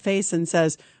straight face and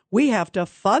says we have to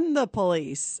fund the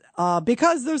police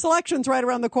because there's elections right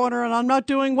around the corner, and I'm not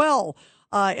doing well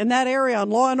in that area on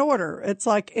law and order. It's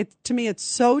like to me, it's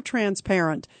so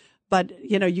transparent, but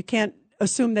you can't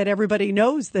assume that everybody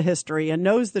knows the history and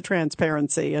knows the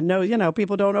transparency and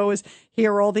people don't always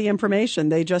hear all the information.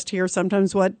 They just hear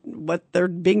sometimes what they're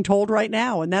being told right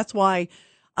now. And that's why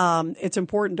it's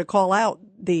important to call out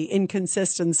the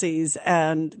inconsistencies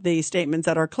and the statements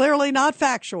that are clearly not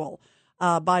factual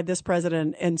by this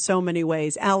president in so many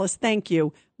ways. Alice, thank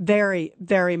you very,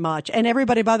 very much. And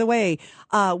everybody, by the way,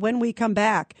 when we come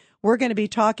back, we're going to be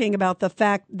talking about the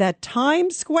fact that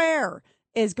Times Square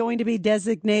is going to be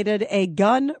designated a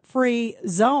gun-free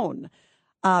zone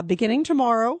beginning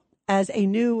tomorrow as a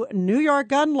new New York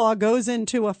gun law goes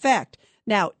into effect.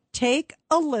 Now, take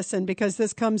a listen because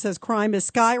this comes as crime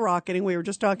is skyrocketing. We were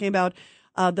just talking about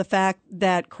the fact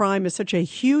that crime is such a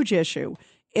huge issue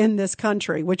in this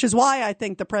country, which is why I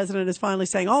think the president is finally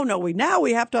saying, oh, no,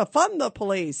 we have to fund the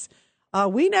police.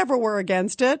 We never were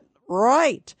against it.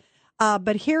 Right.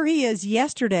 But here he is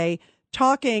yesterday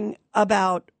talking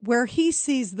about where he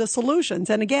sees the solutions.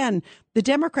 And again, the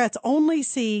Democrats only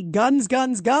see guns,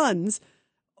 guns, guns.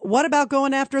 What about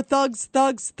going after thugs,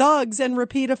 thugs, thugs and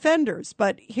repeat offenders?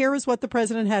 But here is what the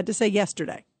president had to say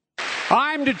yesterday.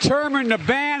 I'm determined to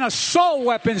ban assault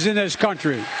weapons in this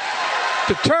country.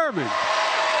 Determined.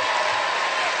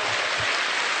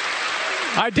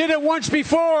 I did it once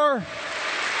before,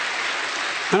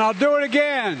 and I'll do it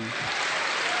again.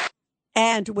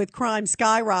 And with crime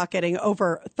skyrocketing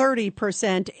over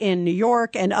 30% in New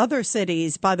York and other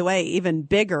cities, by the way, even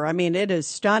bigger. I mean, it is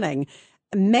stunning.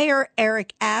 Mayor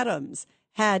Eric Adams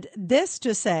had this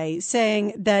to say,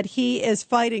 saying that he is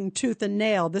fighting tooth and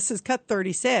nail. This is Cut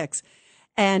 36.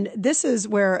 And this is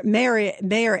where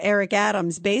Mayor Eric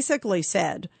Adams basically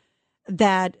said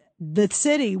that the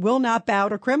city will not bow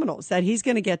to criminals, that he's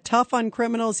going to get tough on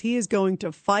criminals. He is going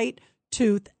to fight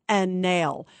tooth and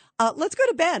nail. Let's go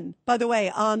to Ben, by the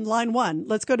way, on line 1.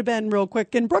 Let's go to Ben real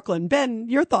quick in Brooklyn. Ben,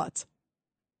 your thoughts?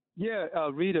 Yeah,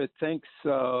 Rita, thanks.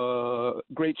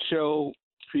 Great show.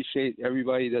 Appreciate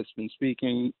everybody that's been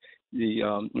speaking.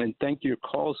 And thank your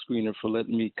call screener for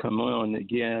letting me come on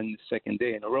again the second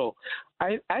day in a row.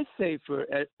 I say for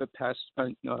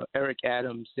Eric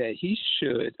Adams that he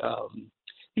should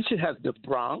have the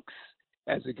Bronx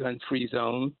as a gun-free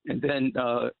zone, and then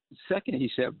second,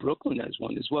 he should have Brooklyn as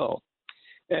one as well.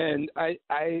 And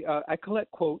I collect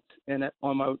quotes, and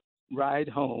on my ride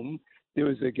home, there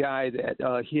was a guy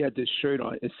that he had this shirt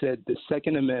on. It said, "The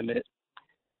Second Amendment,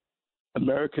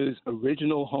 America's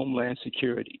original homeland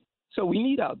security." So we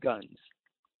need our guns.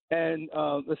 And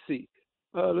let's see.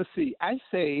 I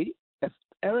say if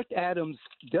Eric Adams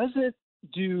doesn't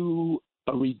do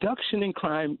a reduction in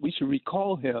crime, we should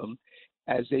recall him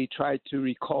as they tried to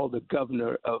recall the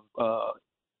governor of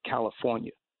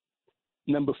California.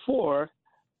 Number 4,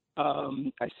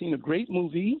 I've seen a great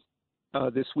movie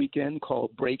this weekend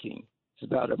called Breaking.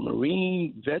 It's about a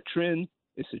Marine veteran.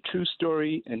 It's a true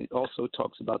story, and it also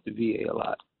talks about the VA a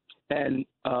lot. And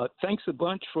thanks a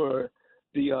bunch for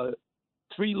the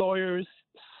 3 lawyers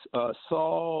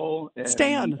Saul and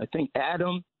Stan. I think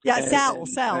Adam. Yeah, and,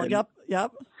 Sal. Yep.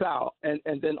 Sal,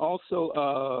 and then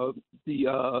also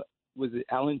was it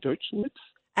Alan Dershowitz?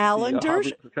 Alan Harvard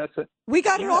Dershowitz. professor. We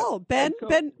got it all, Ben.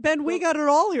 We got it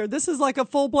all here. This is like a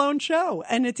full blown show,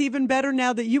 and it's even better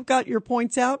now that you've got your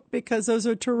points out because those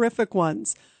are terrific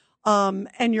ones.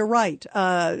 And you're right.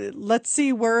 Let's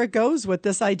see where it goes with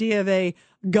this idea of a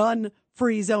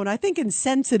gun-free zone. I think in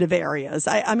sensitive areas.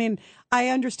 I mean, I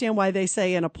understand why they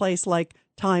say in a place like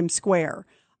Times Square,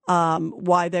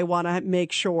 why they want to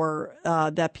make sure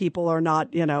that people are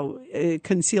not,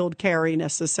 concealed carry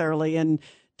necessarily in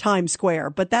Times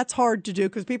Square. But that's hard to do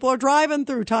because people are driving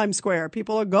through Times Square.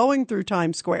 People are going through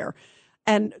Times Square.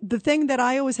 And the thing that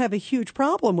I always have a huge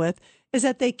problem with is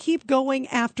that they keep going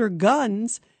after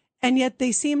guns, and yet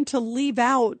they seem to leave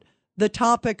out the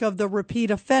topic of the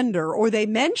repeat offender, or they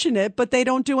mention it, but they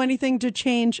don't do anything to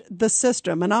change the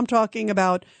system. And I'm talking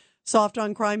about soft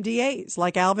on crime DAs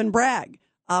like Alvin Bragg.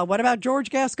 What about George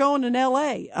Gascon in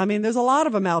L.A.? I mean, there's a lot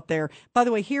of them out there. By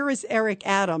the way, here is Eric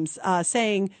Adams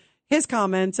saying his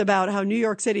comments about how New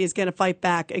York City is going to fight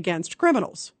back against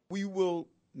criminals. We will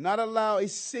not allow a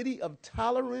city of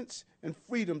tolerance and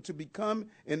freedom to become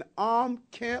an armed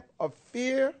camp of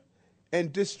fear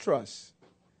and distrust.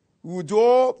 We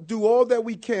will do all that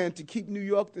we can to keep New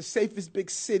York the safest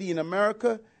big city in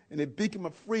America and a beacon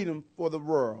of freedom for the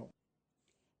world.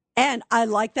 And I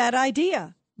like that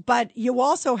idea, but you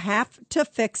also have to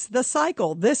fix the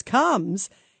cycle. This comes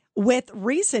with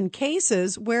recent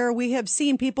cases where we have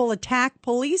seen people attack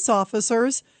police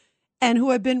officers and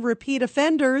who have been repeat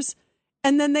offenders,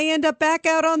 and then they end up back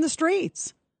out on the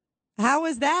streets. How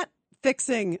is that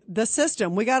fixing the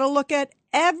system? We got to look at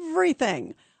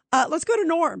everything. Let's go to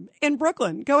Norm in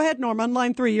Brooklyn. Go ahead, Norm, on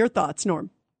line 3. Your thoughts, Norm.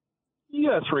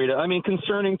 Yes, Rita. I mean,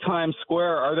 concerning Times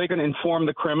Square, are they going to inform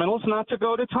the criminals not to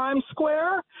go to Times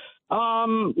Square?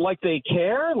 Like they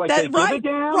care? Like they give a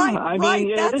damn? I mean,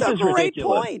 yeah, That's a great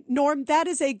point, Norm. That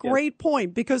is a great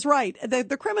point because,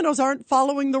 the criminals aren't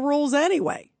following the rules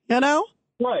anyway,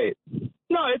 Right.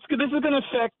 No, this is going to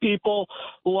affect people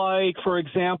like, for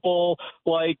example,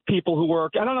 like people who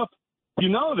work, I don't know if you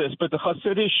know this, but the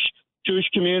Hasidic Jewish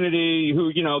community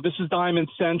who, this is Diamond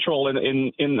Central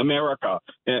in America.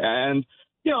 And,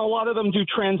 a lot of them do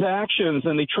transactions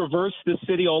and they traverse the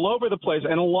city all over the place.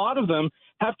 And a lot of them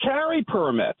have carry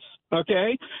permits.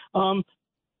 Okay.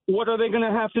 What are they going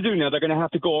to have to do now? They're going to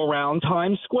have to go around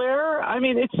Times Square. I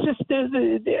mean, it's just,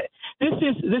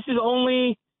 this is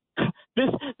only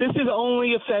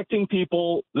affecting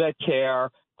people that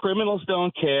care. Criminals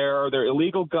don't care. They're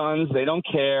illegal guns. They don't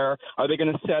care. Are they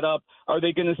going to set up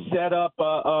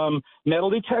metal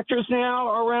detectors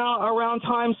now around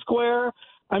Times Square?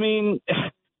 I mean,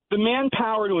 the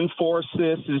manpower to enforce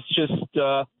this is just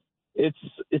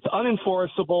it's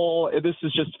unenforceable. This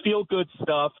is just feel good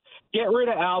stuff. Get rid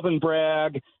of Alvin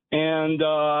Bragg, and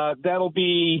that'll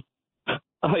be a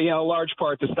large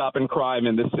part to stopping crime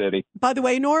in the city. By the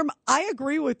way, Norm, I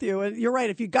agree with you. And you're right.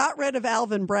 If you got rid of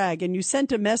Alvin Bragg and you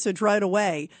sent a message right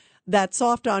away that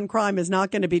soft on crime is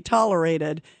not going to be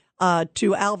tolerated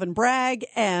to Alvin Bragg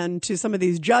and to some of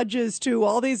these judges, to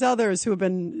all these others who have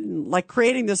been like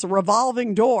creating this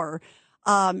revolving door,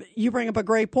 you bring up a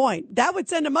great point. That would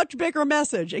send a much bigger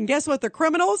message. And guess what? The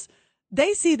criminals,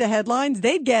 they see the headlines.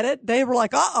 They'd get it. They were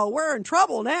like, we're in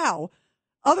trouble now.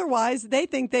 Otherwise, they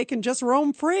think they can just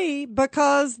roam free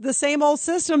because the same old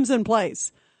system's in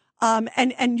place.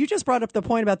 And you just brought up the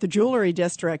point about the jewelry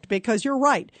district, because you're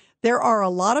right. There are a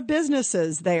lot of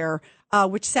businesses there,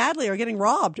 which sadly are getting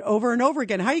robbed over and over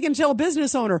again. How are you going to tell a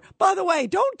business owner, by the way,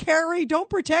 don't carry, don't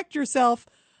protect yourself.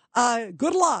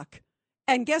 Good luck.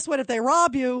 And guess what? If they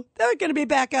rob you, they're going to be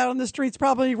back out on the streets,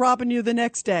 probably robbing you the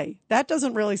next day. That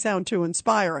doesn't really sound too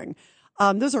inspiring.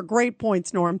 Those are great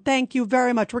points, Norm. Thank you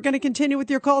very much. We're going to continue with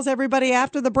your calls, everybody,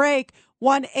 after the break.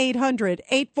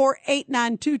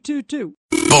 1-800-848-9222.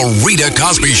 The Rita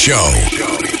Cosby Show.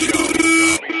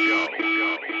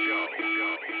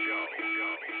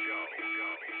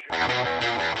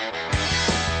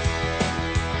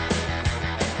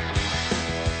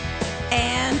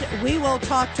 And we will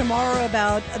talk tomorrow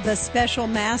about the special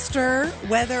master,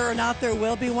 whether or not there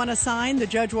will be one assigned. The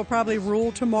judge will probably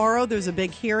rule tomorrow. There's a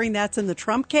big hearing. That's in the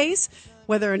Trump case,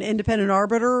 whether an independent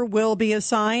arbiter will be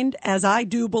assigned, as I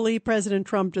do believe President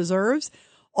Trump deserves.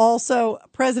 Also,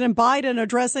 President Biden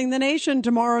addressing the nation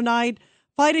tomorrow night,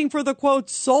 fighting for the, quote,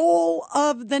 soul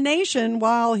of the nation,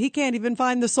 while he can't even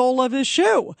find the sole of his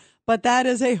shoe. But that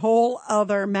is a whole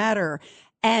other matter.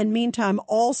 And meantime,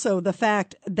 also the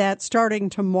fact that starting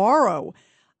tomorrow,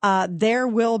 there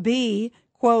will be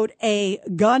quote, a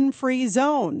gun-free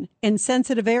zone in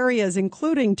sensitive areas,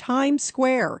 including Times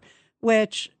Square,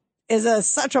 which is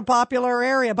such a popular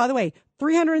area. By the way,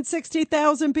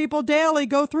 360,000 people daily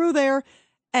go through there,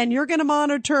 and you're going to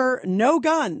monitor no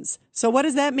guns. So what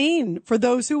does that mean for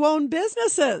those who own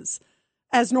businesses?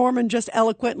 As Norman just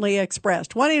eloquently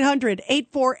expressed.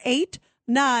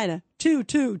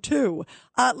 1-800-848-9222.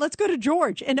 Let's go to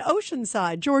George in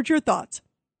Oceanside. George, your thoughts?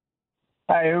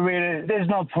 Hi, Rita. There's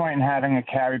no point in having a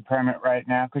carry permit right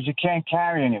now because you can't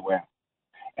carry anywhere.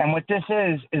 And what this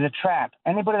is a trap.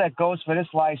 Anybody that goes for this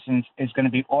license is going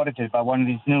to be audited by one of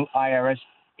these new IRS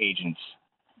agents.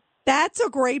 That's a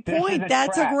great point.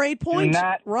 That's a great point.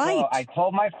 Right. I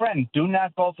told my friend, do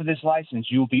not go for this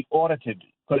license. You will be audited.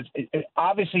 Because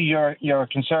obviously you're a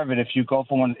conservative if you go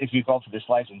for this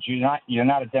license. You're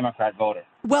not a Democrat voter.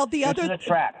 Well, This is a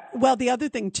trap. Well, the other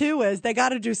thing too is they got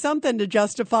to do something to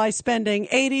justify spending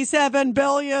 $87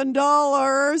 billion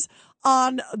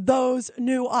on those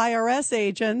new IRS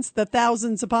agents, the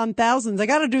thousands upon thousands. They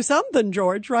got to do something,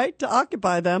 George, right, to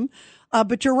occupy them.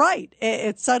 But you're right.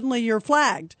 It's suddenly you're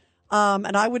flagged.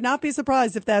 And I would not be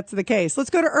surprised if that's the case. Let's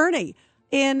go to Ernie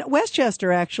in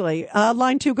Westchester, actually.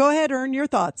 Line 2. Go ahead, Ern, your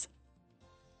thoughts.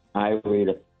 I read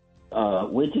it.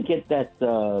 Where'd you get that?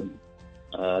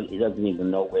 He doesn't even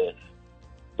know where the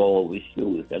sole of his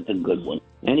shoe is. That's a good one.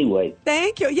 Anyway.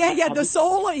 Thank you. Yeah, the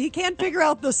sole. He can't figure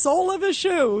out the sole of his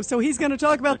shoe, so he's going to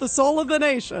talk about the soul of the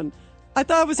nation. I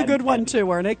thought it was a good one,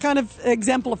 too, Ern. It kind of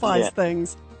exemplifies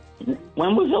things.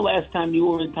 When was the last time you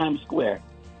were in Times Square?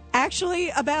 Actually,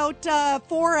 about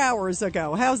 4 hours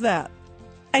ago. How's that?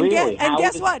 And, really?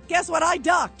 Guess what? Guess what? I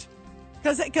ducked.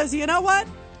 Because you know what?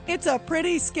 It's a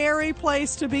pretty scary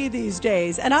place to be these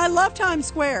days. And I love Times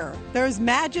Square. There's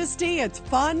majesty. It's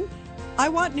fun. I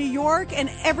want New York and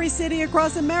every city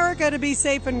across America to be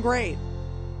safe and great.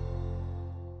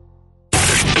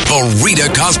 The Rita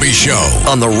Cosby Show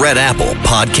on the Red Apple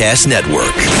Podcast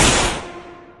Network.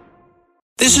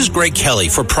 This is Greg Kelly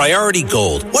for Priority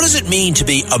Gold. What does it mean to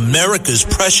be America's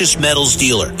precious metals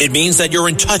dealer? It means that you're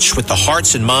in touch with the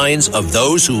hearts and minds of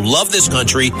those who love this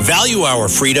country, value our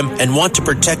freedom, and want to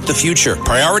protect the future.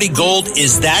 Priority Gold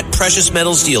is that precious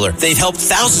metals dealer. They've helped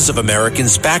thousands of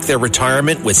Americans back their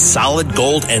retirement with solid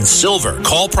gold and silver.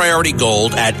 Call Priority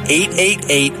Gold at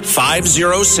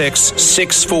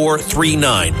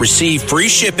 888-506-6439. Receive free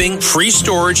shipping, free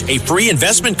storage, a free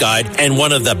investment guide, and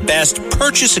one of the best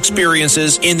purchase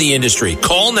experiences in the industry.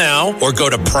 Call now or go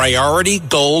to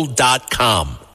PriorityGold.com.